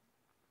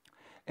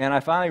 And I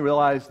finally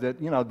realized that,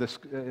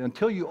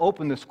 until you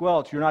open the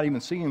squelch, you're not even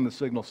seeing the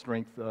signal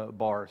strength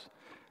bars.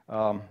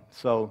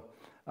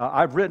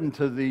 I've written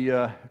to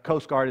the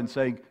Coast Guard and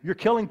saying, you're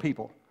killing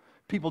people.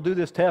 people do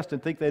this test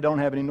and think they don't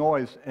have any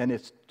noise, and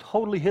it's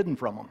totally hidden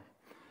from them,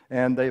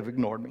 and they've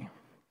ignored me.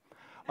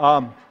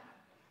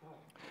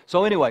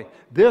 So anyway,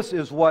 this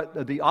is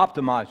what the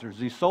optimizers,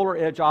 these solar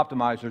edge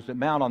optimizers that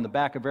mount on the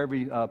back of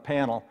every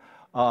panel,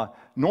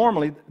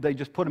 normally they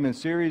just put them in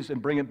series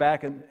and bring it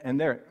back, and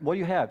there, what do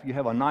you have? You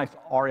have a nice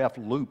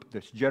RF loop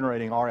that's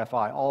generating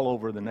RFI all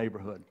over the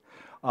neighborhood.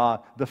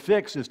 The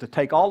fix is to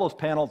take all those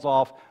panels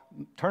off,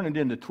 turn it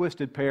into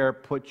twisted pair,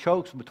 put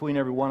chokes between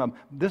every one of them.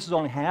 This is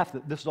only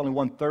this is only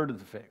 1/3 of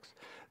the fix.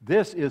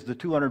 This is the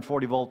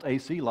 240 volt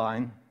AC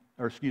line,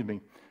 or excuse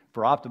me,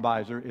 for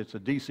optimizer, it's a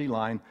DC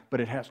line, but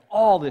it has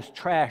all this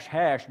trash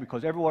hash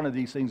because every one of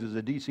these things is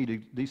a DC to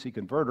DC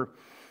converter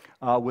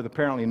with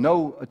apparently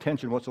no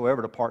attention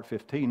whatsoever to part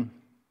 15.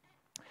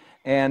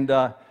 And,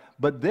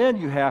 but then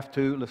you have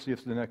to, let's see if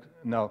it's the next,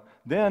 no,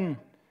 then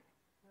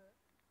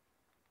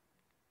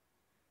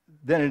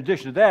in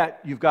addition to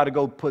that, you've got to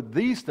go put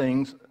these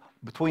things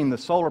between the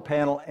solar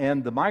panel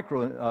and the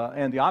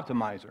and the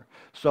optimizer.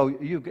 So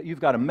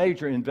you've got a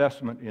major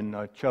investment in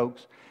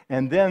chokes.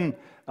 And then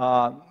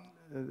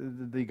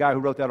the guy who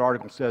wrote that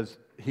article says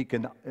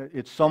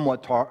it's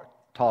somewhat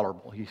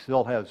tolerable. He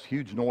still has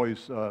huge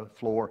noise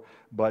floor,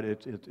 but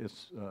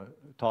it's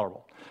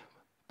tolerable.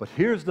 But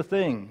here's the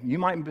thing. You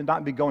might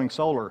not be going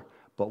solar,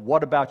 but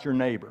what about your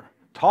neighbor?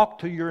 Talk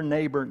to your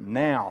neighbor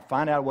now.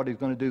 Find out what he's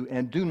going to do,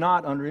 and do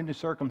not, under any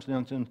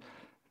circumstances,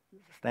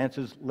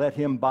 let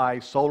him buy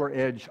solar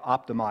edge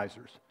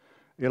optimizers.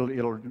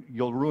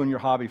 You'll ruin your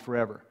hobby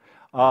forever.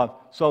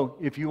 So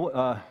if you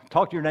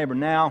talk to your neighbor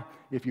now,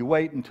 if you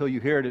wait until you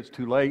hear it, it's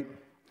too late.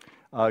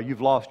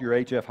 You've lost your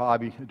HF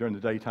hobby during the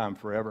daytime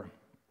forever.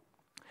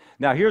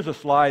 Now here's a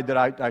slide that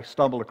I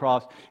stumbled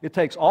across. It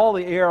takes all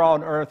the air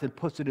on Earth and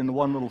puts it into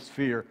one little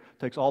sphere. It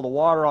takes all the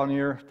water on the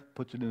Earth,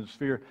 puts it in a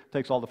sphere. It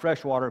takes all the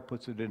fresh water,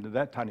 puts it into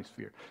that tiny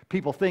sphere.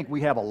 People think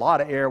we have a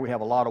lot of air, we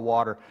have a lot of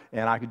water,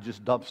 and I could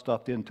just dump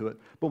stuff into it.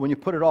 But when you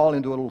put it all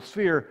into a little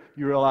sphere,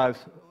 you realize,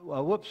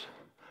 well, whoops,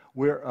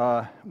 we're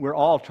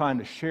all trying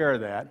to share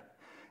that.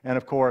 And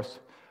of course,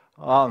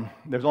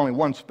 there's only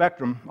one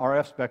spectrum,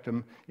 RF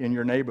spectrum, in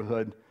your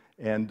neighborhood,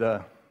 and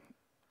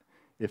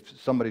if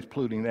somebody's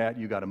polluting that,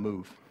 you got to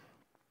move.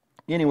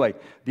 Anyway,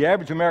 the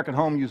average American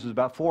home uses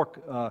about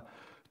 4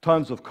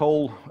 tons of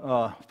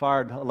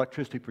coal-fired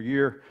electricity per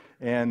year,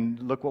 and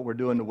look what we're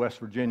doing to West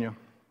Virginia.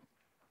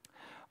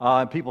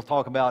 People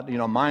talk about,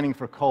 mining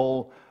for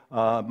coal,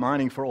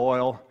 mining for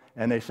oil,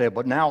 and they say,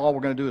 but now all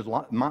we're going to do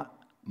is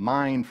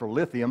mine for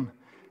lithium.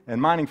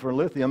 And mining for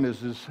lithium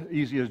is as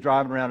easy as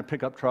driving around a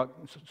pickup truck,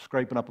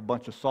 scraping up a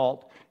bunch of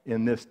salt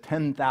in this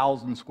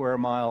 10,000 square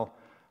mile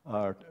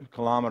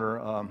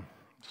kilometer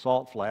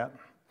salt flat,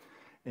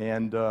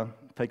 and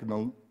taking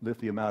the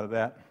lithium out of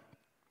that.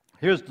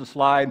 Here's the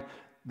slide,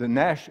 the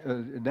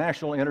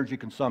national energy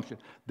consumption.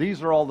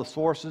 These are all the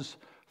sources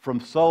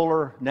from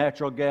solar,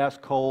 natural gas,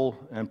 coal,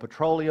 and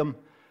petroleum.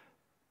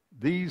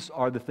 These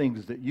are the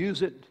things that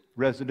use it: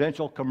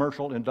 residential,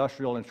 commercial,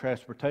 industrial, and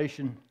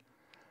transportation.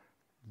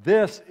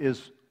 This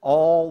is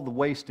all the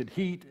wasted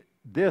heat.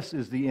 This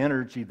is the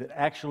energy that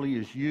actually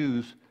is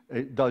used,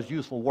 it does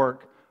useful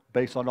work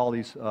based on all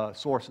these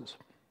sources.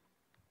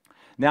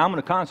 Now I'm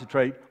going to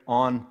concentrate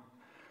on,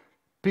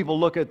 people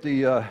look at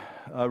the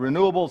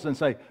renewables and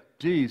say,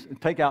 geez,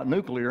 take out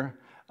nuclear,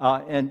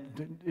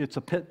 and it's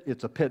a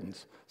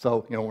pittance.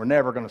 So, we're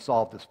never going to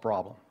solve this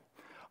problem.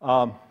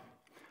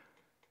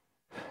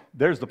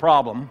 There's the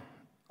problem,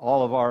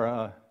 all of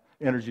our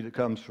energy that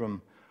comes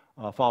from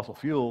fossil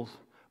fuels.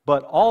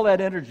 But all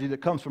that energy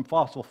that comes from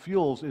fossil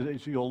fuels,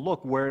 as you'll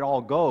look where it all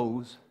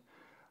goes,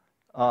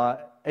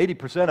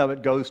 80% of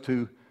it goes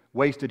to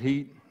wasted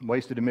heat,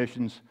 wasted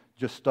emissions,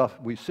 just stuff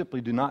we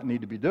simply do not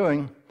need to be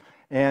doing.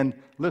 And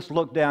let's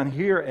look down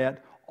here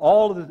at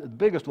all of the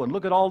biggest one.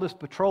 Look at all this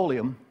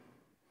petroleum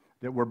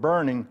that we're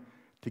burning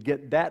to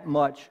get that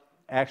much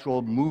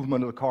actual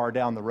movement of the car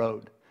down the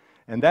road.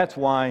 And that's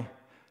why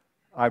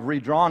I've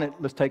redrawn it.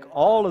 Let's take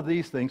all of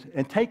these things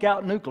and take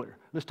out nuclear.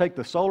 Let's take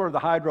the solar, the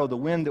hydro, the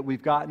wind that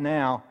we've got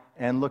now,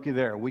 and looky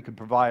there. We could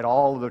provide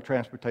all of the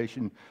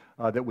transportation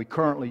that we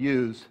currently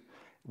use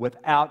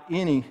without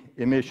any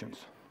emissions.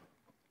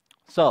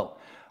 So,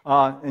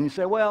 and you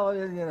say, well,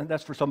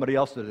 that's for somebody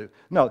else to do.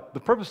 No, the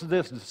purpose of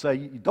this is to say,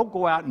 don't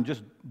go out and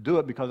just do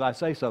it because I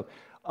say so.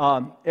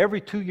 Every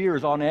 2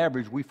 years, on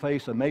average, we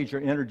face a major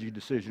energy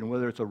decision,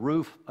 whether it's a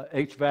roof,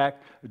 HVAC,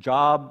 a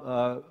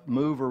job,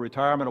 move or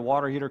retirement, a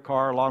water heater,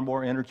 car,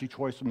 lawnmower, energy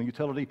choice from the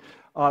utility.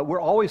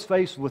 We're always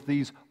faced with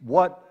these,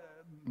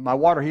 my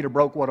water heater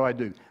broke, what do I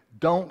do?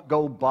 Don't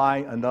go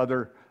buy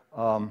another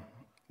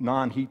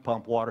non-heat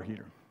pump water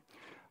heater.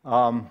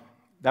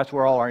 That's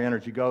where all our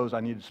energy goes. I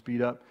need to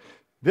speed up.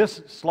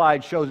 This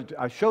slide shows it.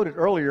 I showed it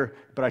earlier,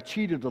 but I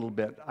cheated a little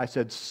bit. I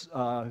said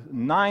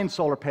 9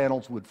 solar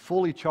panels would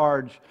fully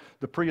charge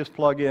the Prius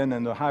plug-in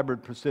and the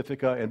hybrid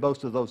Pacifica and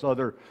most of those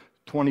other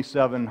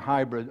 27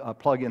 hybrid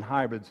plug-in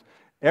hybrids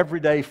every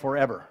day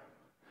forever.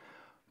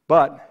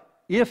 But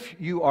if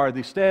you are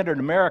the standard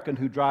American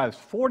who drives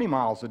 40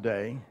 miles a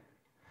day,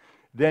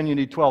 then you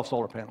need 12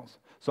 solar panels.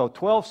 So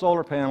 12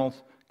 solar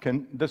panels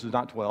can, this is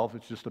not 12,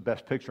 it's just the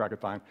best picture I could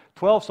find.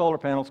 12 solar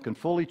panels can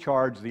fully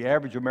charge the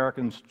average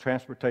American's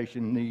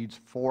transportation needs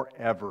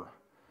forever.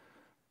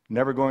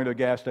 Never going to a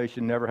gas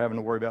station, never having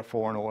to worry about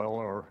foreign oil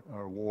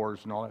or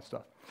wars and all that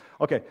stuff.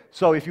 Okay,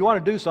 so if you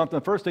want to do something,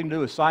 the first thing to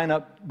do is sign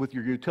up with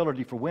your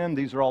utility for wind.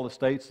 These are all the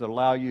states that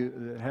allow you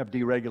to have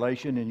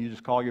deregulation, and you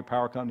just call your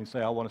power company and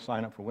say, I want to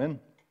sign up for wind.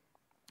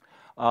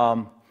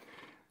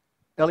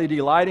 LED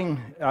lighting,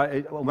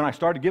 when I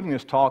started giving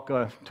this talk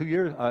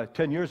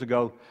 10 years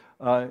ago,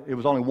 it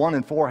was only 1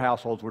 in 4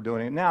 households were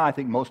doing it. Now I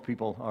think most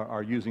people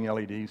are using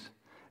LEDs.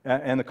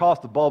 And the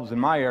cost of bulbs in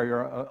my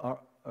area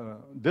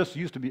this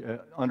used to be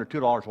under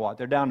 $2 a watt.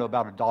 They're down to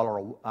about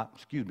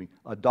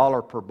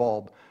 $1 per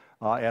bulb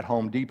at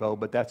Home Depot,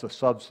 but that's a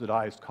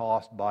subsidized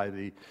cost by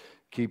the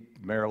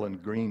Keep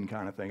Maryland Green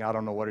kind of thing. I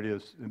don't know what it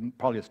is.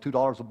 Probably it's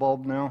 $2 a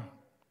bulb now,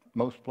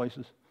 most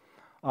places.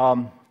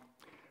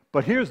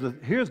 But here's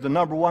the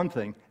number one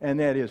thing, and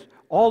that is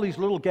all these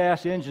little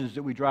gas engines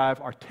that we drive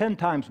are 10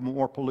 times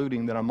more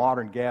polluting than a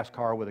modern gas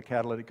car with a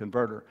catalytic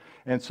converter.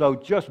 And so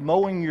just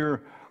mowing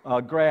your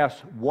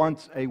grass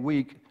once a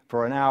week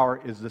for an hour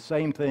is the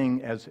same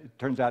thing as, it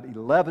turns out,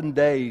 11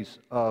 days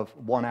of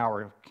 1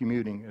 hour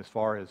commuting as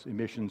far as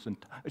emissions and,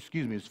 as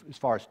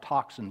far as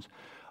toxins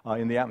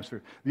in the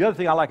atmosphere. The other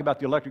thing I like about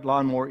the electric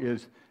lawnmower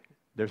is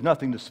there's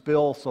nothing to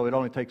spill, so it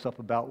only takes up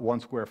about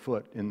 1 square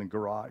foot in the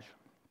garage.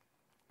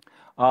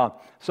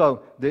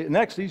 So the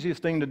next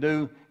easiest thing to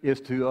do is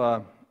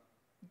to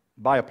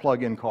buy a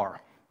plug-in car.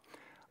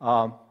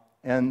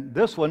 And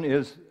this one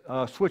is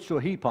switch to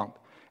a heat pump.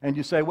 And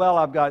you say, well,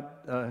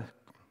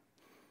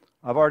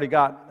 I've already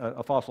got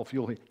a fossil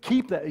fuel heat.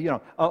 Keep that,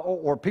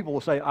 or people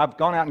will say, I've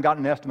gone out and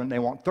gotten an estimate and they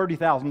want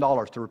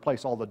 $30,000 to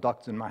replace all the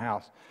ducts in my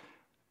house.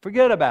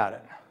 Forget about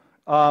it.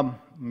 Let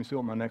me see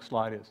what my next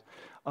slide is.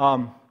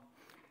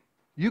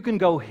 You can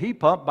go heat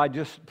pump by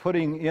just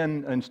putting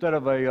in, instead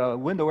of a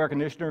window air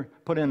conditioner,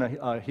 put in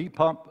a heat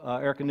pump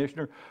air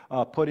conditioner,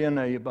 put in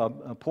a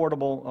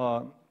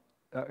portable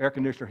air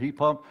conditioner heat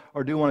pump,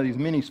 or do one of these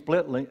mini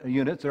split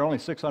units. They're only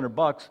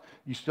 $600.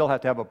 You still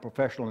have to have a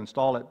professional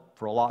install it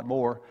for a lot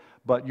more.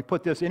 But you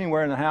put this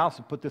anywhere in the house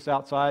and put this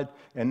outside,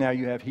 and now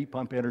you have heat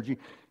pump energy.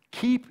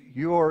 Keep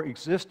your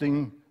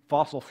existing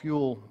fossil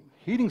fuel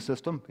heating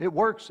system. It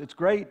works. It's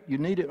great. You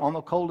need it on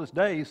the coldest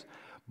days.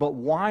 But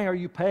why are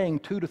you paying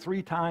 2 to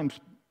 3 times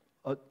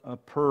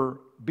per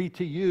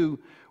BTU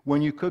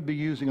when you could be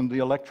using the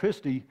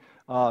electricity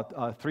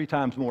 3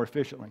 times more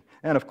efficiently?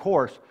 And of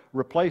course,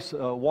 replace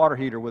a water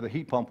heater with a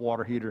heat pump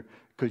water heater,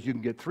 because you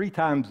can get 3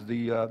 times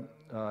the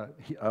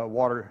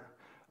water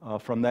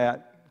from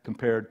that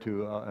compared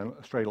to a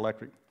straight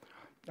electric.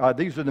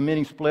 These are the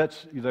mini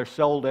splits. They're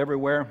sold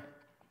everywhere.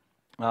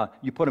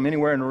 You put them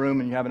anywhere in the room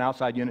and you have an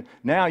outside unit.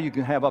 Now you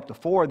can have up to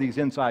 4 of these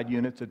inside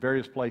units at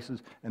various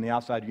places in the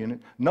outside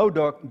unit. No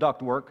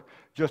duct work,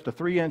 just a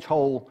 3-inch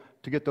hole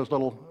to get those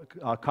little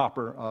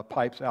copper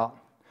pipes out.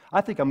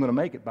 I think I'm going to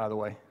make it, by the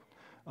way.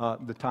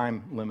 The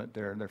time limit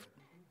there, they're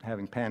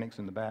having panics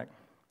in the back.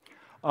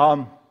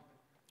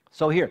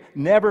 So here,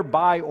 never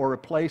buy or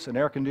replace an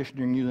air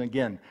conditioning unit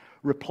again.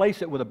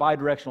 Replace it with a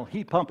bidirectional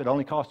heat pump. It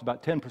only costs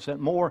about 10%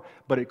 more,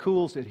 but it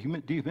cools, it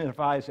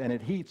dehumidifies, and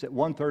it heats at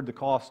 1/3 the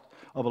cost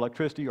of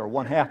electricity or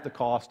 1/2 the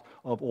cost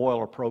of oil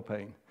or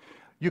propane.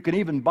 You can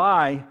even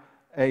buy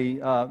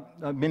a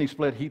mini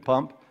split heat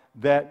pump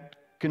that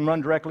can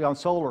run directly on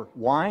solar.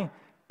 Why?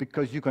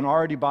 Because you can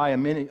already buy a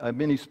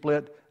mini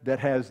split that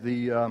has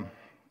the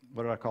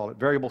what do I call it?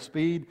 Variable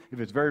speed. If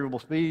it's variable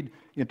speed,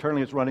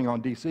 internally it's running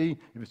on DC.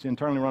 If it's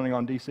internally running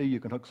on DC, you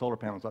can hook solar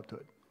panels up to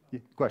it. Yeah,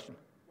 question?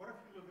 What if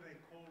you live in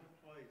a cold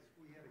place?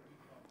 We had a heat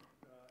pump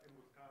in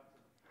Wisconsin.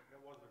 That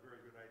wasn't a very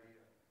good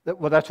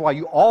idea. Well, that's why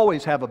you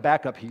always have a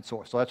backup heat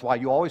source. So that's why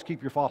you always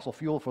keep your fossil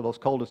fuel for those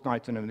coldest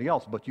nights and everything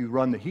else. But you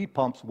run the heat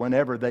pumps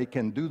whenever they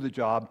can do the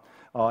job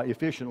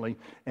efficiently.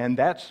 And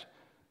that's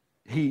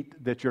heat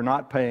that you're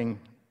not paying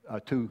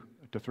 2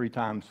 to 3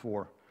 times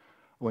for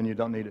when you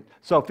don't need it.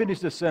 So finish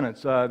this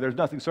sentence. There's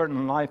nothing certain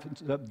in life,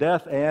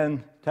 death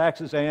and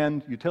taxes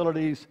and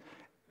utilities,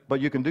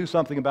 but you can do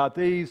something about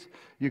these.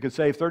 You can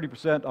save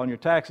 30% on your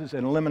taxes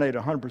and eliminate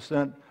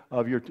 100%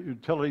 of your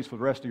utilities for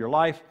the rest of your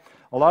life.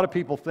 A lot of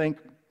people think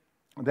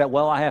that,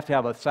 well, I have to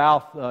have a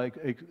south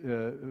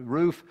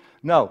roof.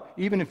 No,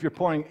 even if you're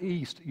pointing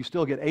east, you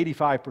still get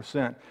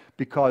 85%,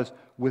 because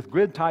with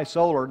grid tie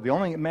solar, the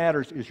only thing that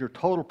matters is your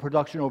total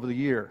production over the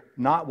year,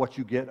 not what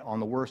you get on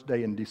the worst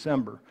day in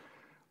December.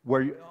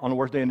 On the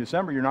worst day in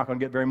December, you're not going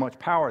to get very much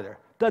power there.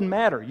 Doesn't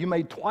matter. You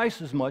made twice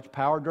as much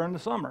power during the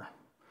summer.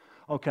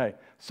 Okay,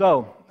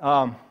 so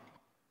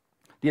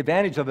the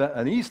advantage of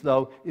an east,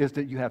 though, is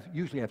that you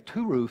usually have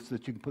 2 roofs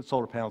that you can put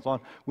solar panels on,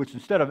 which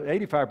instead of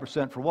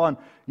 85% for one,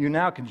 you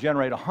now can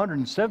generate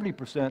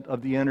 170%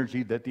 of the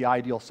energy that the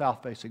ideal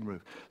south-facing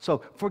roof.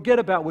 So forget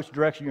about which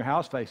direction your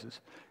house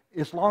faces.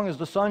 As long as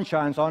the sun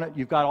shines on it,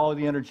 you've got all of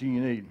the energy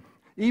you need.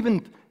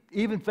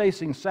 Even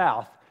facing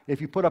south, if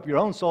you put up your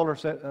own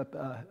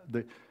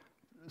the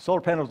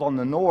solar panels on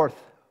the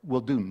north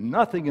will do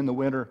nothing in the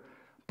winter,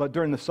 but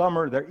during the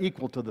summer, they're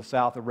equal to the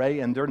south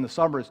array, and during the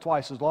summer, it's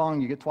twice as long,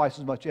 you get twice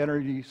as much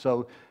energy,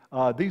 so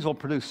these will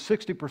produce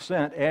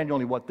 60%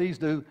 annually what these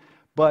do,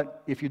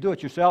 but if you do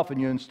it yourself and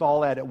you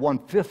install that at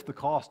 1/5 the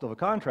cost of a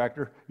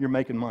contractor, you're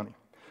making money.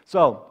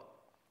 So,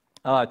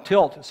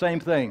 tilt, same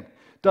thing.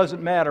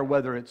 Doesn't matter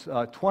whether it's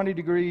 20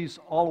 degrees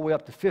all the way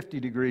up to 50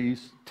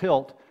 degrees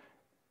tilt,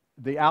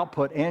 the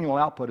output, annual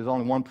output is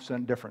only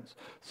 1% difference.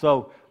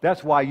 So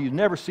that's why you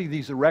never see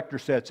these erector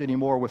sets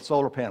anymore with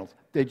solar panels.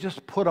 They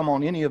just put them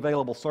on any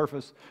available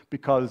surface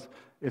because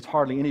it's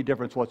hardly any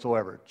difference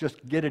whatsoever.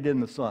 Just get it in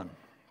the sun.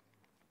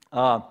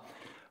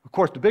 Of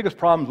course, the biggest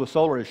problems with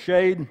solar is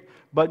shade,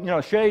 but you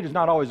know, shade is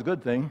not always a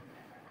good thing.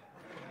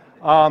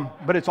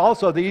 But it's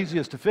also the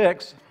easiest to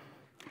fix.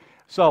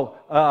 So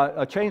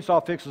a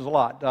chainsaw fixes a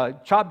lot.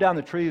 Chop down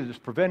the tree that is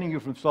preventing you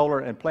from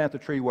solar and plant the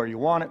tree where you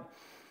want it.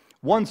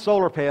 One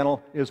solar panel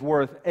is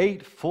worth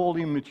 8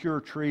 fully mature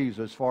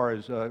trees as far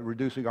as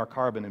reducing our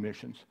carbon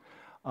emissions.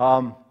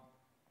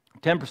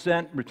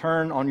 10%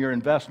 return on your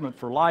investment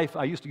for life.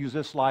 I used to use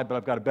this slide, but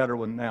I've got a better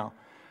one now.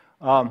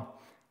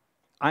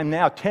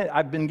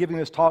 I've been giving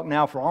this talk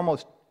now for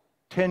almost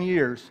 10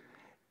 years,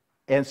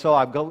 and so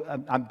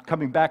I'm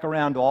coming back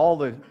around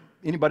to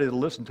anybody that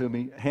listen to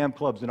me, ham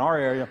clubs in our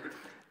area,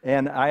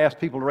 and I asked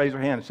people to raise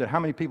their hand and said, how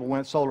many people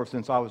went solar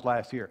since I was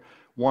last here?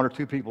 1 or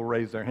 2 people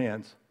raised their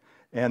hands.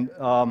 And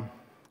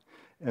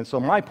so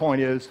my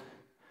point is,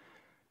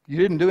 you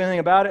didn't do anything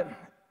about it.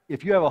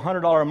 If you have a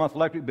 $100 a month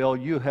electric bill,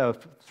 you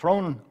have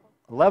thrown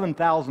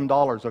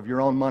 $11,000 of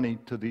your own money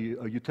to the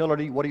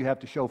utility. What do you have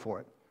to show for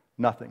it?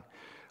 Nothing.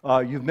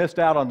 You've missed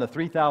out on the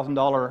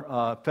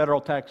 $3,000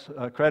 federal tax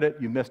credit.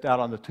 You missed out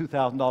on the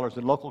 $2,000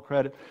 in local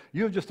credit.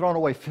 You've just thrown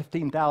away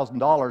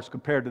 $15,000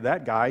 compared to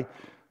that guy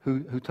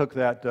who took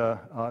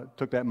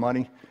that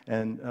money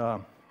and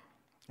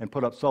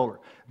put up solar.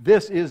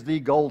 This is the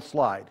gold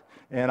slide,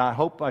 and I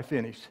hope I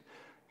finished.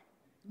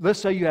 Let's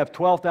say you have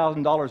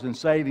 $12,000 in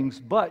savings,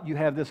 but you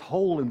have this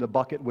hole in the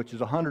bucket, which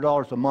is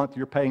 $100 a month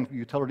you're paying for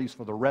utilities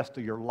for the rest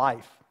of your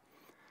life.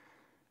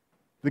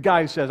 The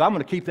guy who says, I'm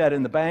going to keep that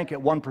in the bank at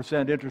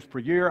 1% interest per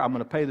year, I'm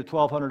going to pay the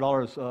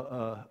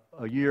 $1,200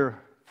 a year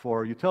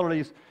for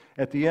utilities.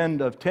 At the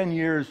end of 10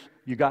 years,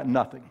 you got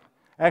nothing.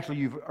 Actually,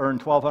 you've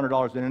earned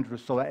 $1,200 in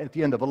interest, so at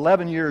the end of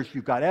 11 years,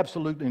 you've got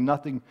absolutely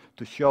nothing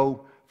to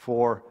show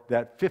for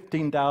that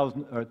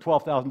 $15,000 or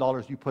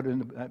 $12,000 you put in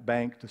the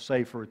bank to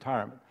save for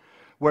retirement.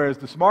 Whereas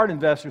the smart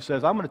investor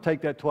says, I'm going to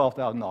take that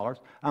 $12,000,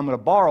 I'm going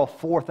to borrow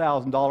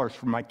 $4,000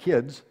 from my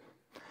kids,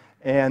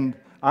 and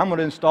I'm going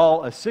to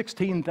install a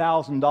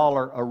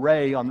 $16,000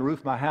 array on the roof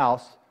of my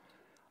house.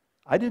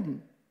 I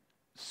didn't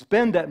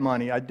spend that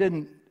money.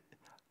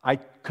 I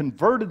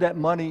converted that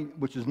money,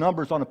 which is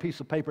numbers on a piece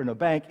of paper in a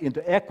bank,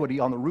 into equity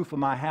on the roof of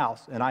my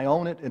house, and I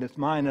own it, and it's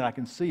mine, and I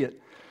can see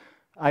it.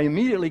 I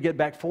immediately get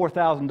back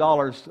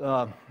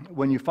 $4,000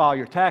 when you file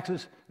your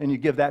taxes, and you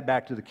give that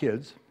back to the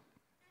kids.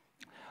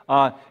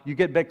 You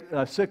get back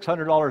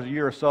 $600 a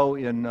year or so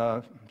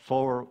in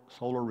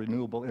solar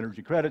renewable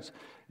energy credits.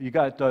 You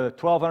got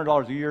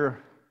 $1,200 a year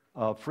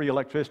of free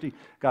electricity.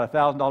 Got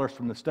 $1,000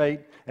 from the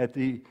state.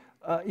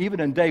 Even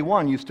in day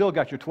one, you still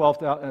got your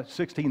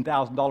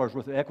 $16,000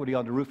 worth of equity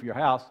on the roof of your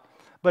house.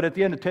 But at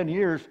the end of 10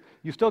 years,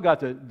 you still got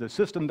the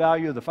system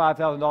value, the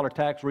 $5,000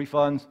 tax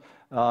refunds,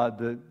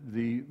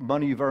 the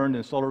money you've earned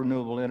in solar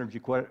renewable energy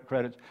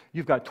credits.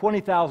 You've got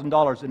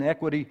 $20,000 in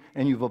equity,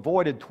 and you've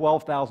avoided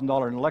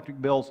 $12,000 in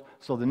electric bills,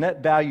 so the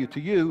net value to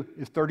you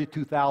is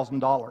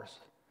 $32,000.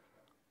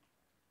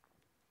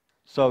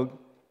 So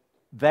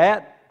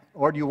that,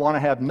 or do you want to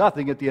have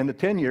nothing at the end of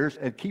 10 years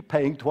and keep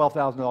paying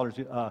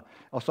 $12,000?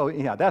 So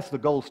yeah, that's the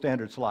gold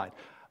standard slide.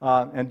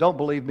 And don't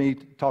believe me,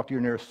 talk to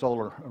your nearest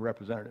solar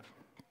representative.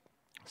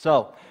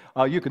 So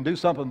you can do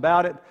something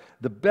about it.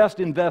 The best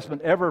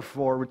investment ever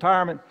for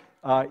retirement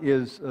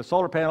is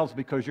solar panels,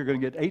 because you're going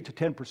to get 8 to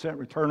 10%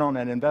 return on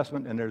that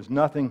investment, and there's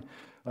nothing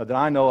that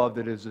I know of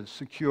that is as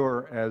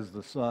secure as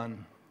the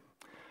sun.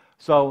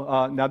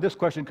 So now this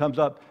question comes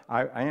up.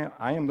 I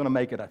am going to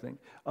make it, I think.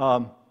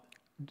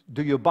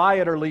 Do you buy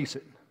it or lease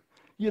it?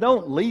 You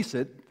don't lease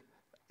it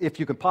if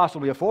you could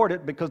possibly afford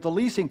it, because the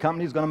leasing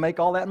company is going to make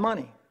all that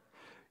money.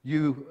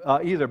 You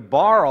either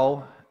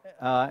borrow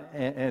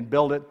and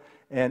build it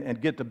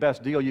and get the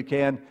best deal you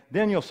can,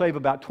 then you'll save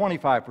about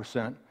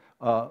 25%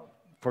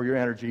 for your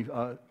energy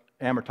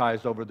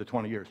amortized over the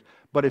 20 years.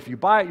 But if you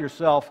buy it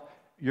yourself,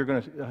 you're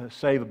going to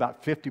save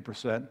about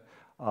 50%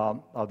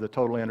 of the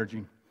total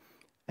energy.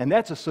 And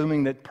that's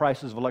assuming that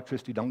prices of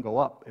electricity don't go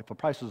up. If the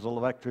prices of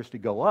electricity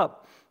go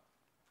up,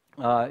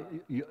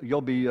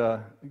 you'll be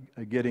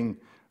getting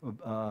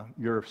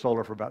your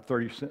solar for about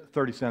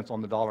 30 cents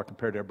on the dollar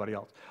compared to everybody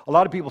else. A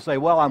lot of people say,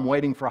 well, I'm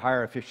waiting for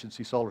higher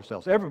efficiency solar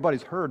cells.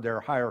 Everybody's heard there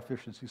are higher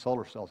efficiency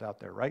solar cells out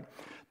there, right?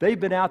 They've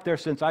been out there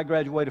since I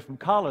graduated from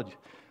college.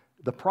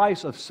 The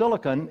price of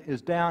silicon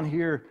is down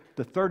here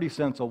to 30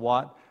 cents a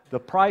watt. The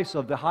price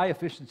of the high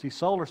efficiency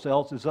solar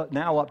cells is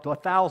now up to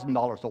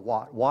 $1,000 a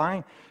watt.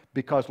 Why?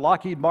 Because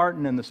Lockheed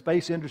Martin and the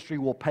space industry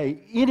will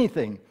pay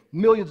anything,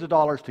 millions of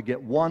dollars, to get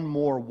one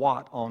more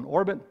watt on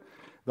orbit.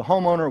 The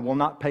homeowner will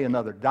not pay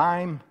another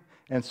dime,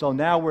 and so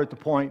now we're at the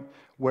point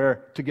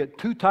where to get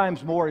 2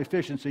 times more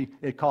efficiency,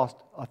 it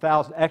costs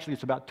 1,000, actually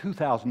it's about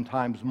 2,000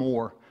 times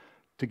more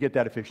to get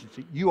that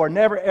efficiency. You are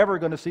never ever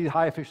going to see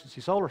high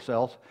efficiency solar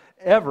cells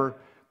ever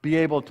be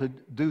able to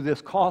do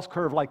this cost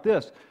curve like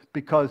this,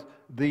 because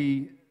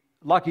the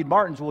Lockheed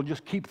Martins will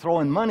just keep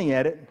throwing money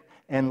at it,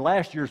 and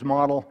last year's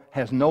model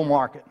has no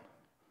market.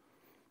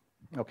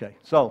 Okay,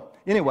 so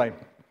anyway,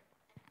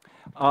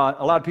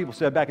 a lot of people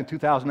said back in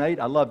 2008,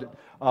 I loved it,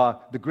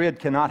 the grid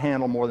cannot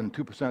handle more than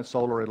 2%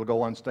 solar, it'll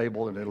go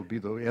unstable and it'll be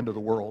the end of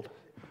the world.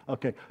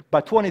 Okay,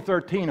 by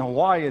 2013,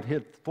 Hawaii had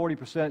hit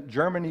 40%,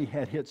 Germany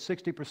had hit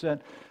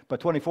 60%. By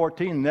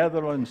 2014,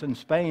 Netherlands and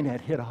Spain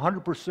had hit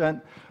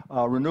 100%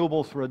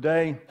 renewables for a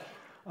day.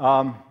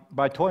 In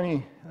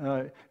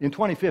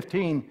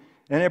 2015,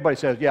 and everybody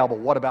says, yeah, but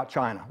what about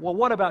China? Well,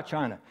 what about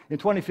China? In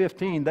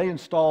 2015, they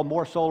installed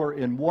more solar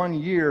in 1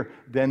 year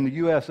than the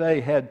USA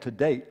had to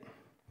date.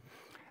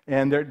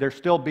 And they're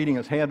still beating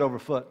us hand over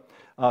foot.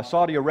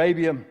 Saudi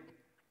Arabia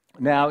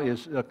now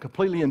is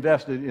completely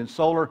invested in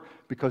solar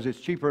because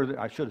it's cheaper.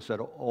 I should have said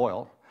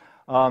oil.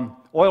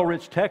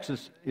 Oil-rich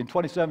Texas in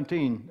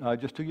 2017,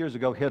 just 2 years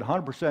ago, hit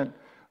 100%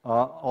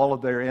 all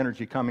of their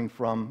energy coming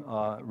from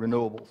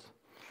renewables.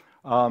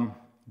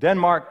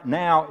 Denmark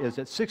now is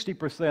at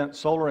 60%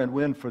 solar and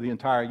wind for the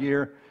entire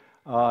year.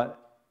 I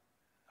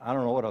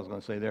don't know what I was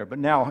going to say there, but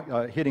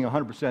now hitting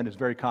 100% is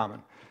very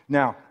common.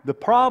 Now, the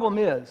problem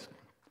is,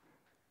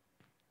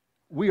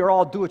 we are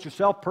all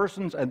do-it-yourself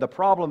persons, and the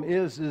problem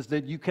is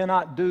that you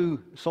cannot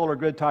do solar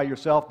grid tie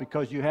yourself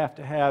because you have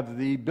to have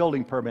the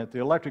building permit, the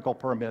electrical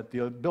permit,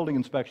 the building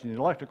inspection, the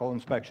electrical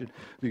inspection,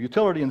 the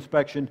utility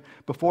inspection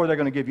before they're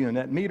going to give you a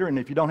net meter. And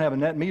if you don't have a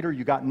net meter,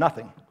 you got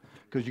nothing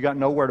because you got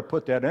nowhere to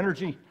put that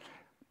energy.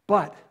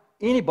 But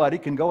anybody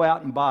can go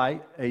out and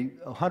buy a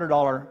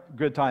 $100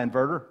 grid tie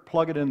inverter,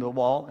 plug it into the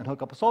wall, and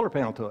hook up a solar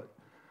panel to it.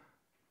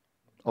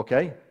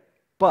 Okay?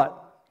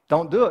 But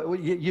don't do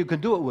it. You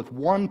can do it with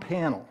one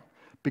panel.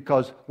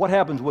 Because what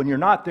happens when you're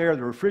not there,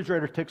 the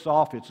refrigerator ticks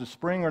off, it's the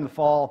spring or in the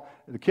fall,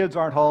 the kids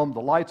aren't home, the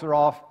lights are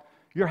off,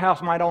 your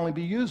house might only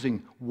be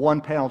using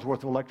 1 panel's worth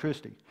of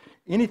electricity.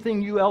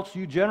 Anything else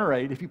you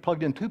generate, if you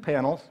plugged in 2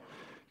 panels,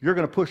 you're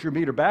going to push your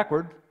meter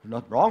backward. There's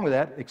nothing wrong with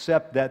that,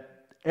 except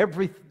that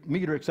every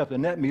meter except the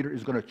net meter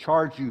is going to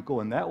charge you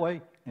going that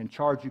way and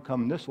charge you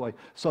coming this way.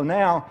 So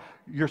now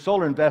your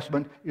solar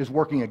investment is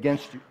working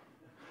against you.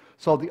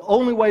 So the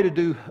only way to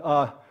do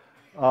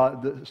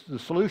the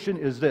solution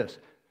is this.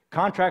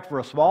 Contract for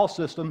a small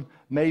system,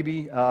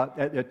 maybe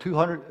at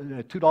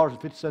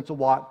 $2.50 a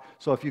watt.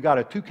 So if you got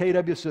a 2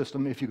 kW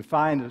system, if you could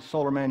find a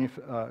solar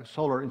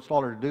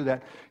installer to do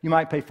that, you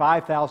might pay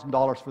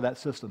 $5,000 for that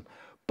system.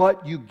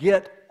 But you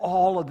get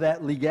all of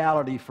that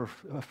legality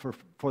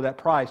for that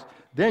price.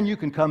 Then you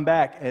can come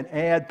back and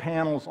add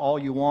panels all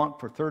you want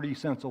for 30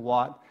 cents a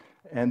watt,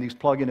 and these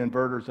plug-in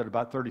inverters at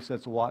about 30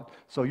 cents a watt.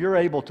 So you're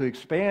able to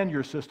expand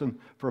your system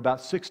for about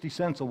 60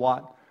 cents a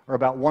watt, or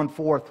about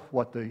 1/4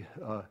 what the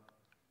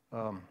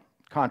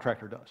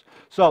contractor does.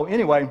 So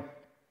anyway,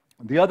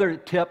 the other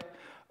tip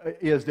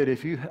is that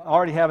if you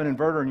already have an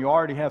inverter and you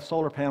already have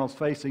solar panels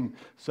facing,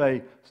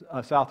 say,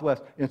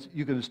 southwest,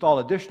 you can install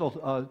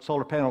additional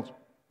solar panels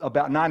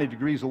about 90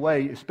 degrees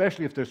away,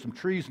 especially if there's some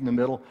trees in the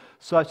middle,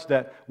 such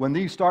that when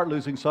these start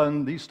losing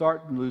sun, these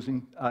start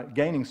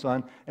gaining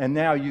sun, and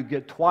now you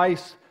get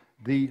twice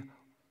the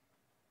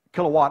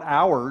kilowatt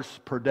hours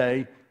per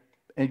day,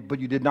 but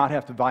you did not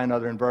have to buy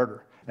another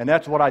inverter. And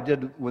that's what I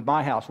did with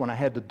my house when I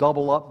had to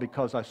double up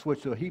because I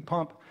switched to a heat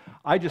pump.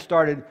 I just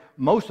started,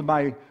 most of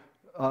my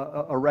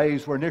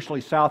arrays were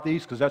initially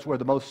southeast because that's where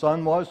the most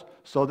sun was.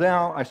 So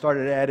now I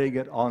started adding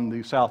it on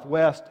the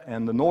southwest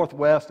and the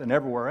northwest and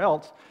everywhere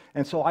else.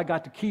 And so I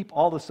got to keep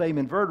all the same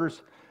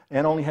inverters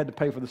and only had to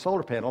pay for the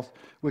solar panels,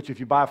 which if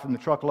you buy from the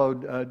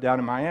truckload down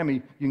in Miami,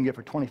 you can get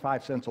for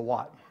 25 cents a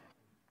watt.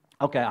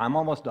 Okay, I'm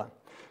almost done.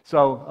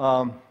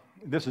 So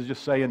this is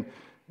just saying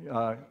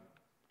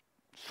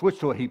switch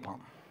to a heat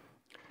pump.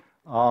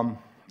 I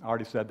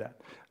already said that.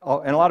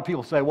 And a lot of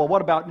people say, well,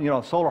 what about,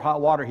 solar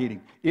hot water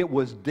heating? It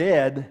was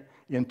dead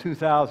in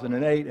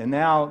 2008, and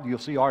now you'll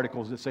see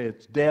articles that say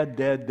it's dead,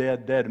 dead,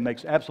 dead, dead. It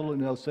makes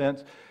absolutely no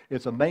sense.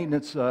 It's a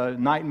maintenance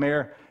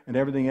nightmare and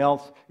everything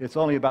else. It's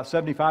only about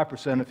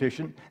 75%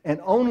 efficient, and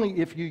only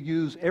if you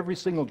use every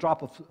single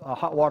drop of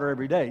hot water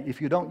every day.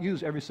 If you don't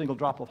use every single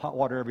drop of hot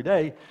water every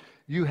day,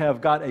 you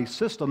have got a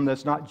system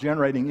that's not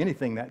generating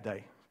anything that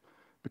day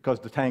because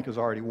the tank is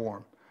already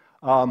warm.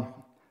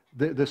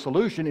 The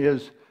solution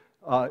is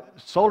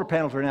solar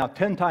panels are now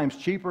 10 times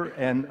cheaper,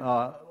 and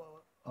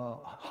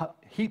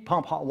heat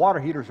pump hot water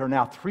heaters are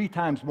now 3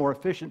 times more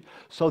efficient.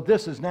 So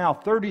this is now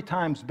 30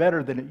 times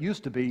better than it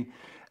used to be.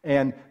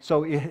 And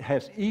so it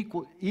has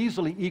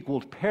easily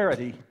equaled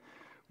parity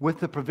with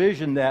the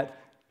provision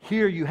that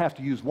here you have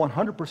to use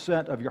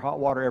 100% of your hot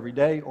water every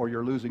day or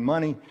you're losing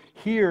money.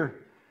 Here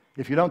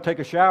If you don't take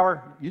a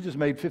shower, you just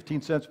made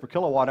 15 cents per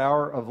kilowatt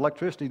hour of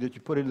electricity that you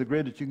put into the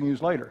grid that you can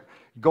use later.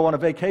 You go on a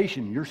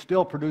vacation, you're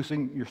still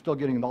producing, you're still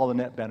getting all the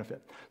net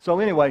benefit. So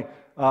anyway,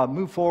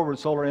 move forward with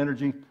solar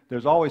energy.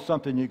 There's always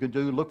something you can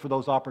do. Look for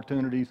those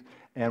opportunities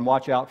and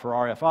watch out for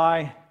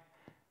RFI.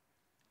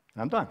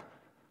 I'm done.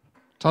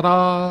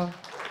 Ta-da!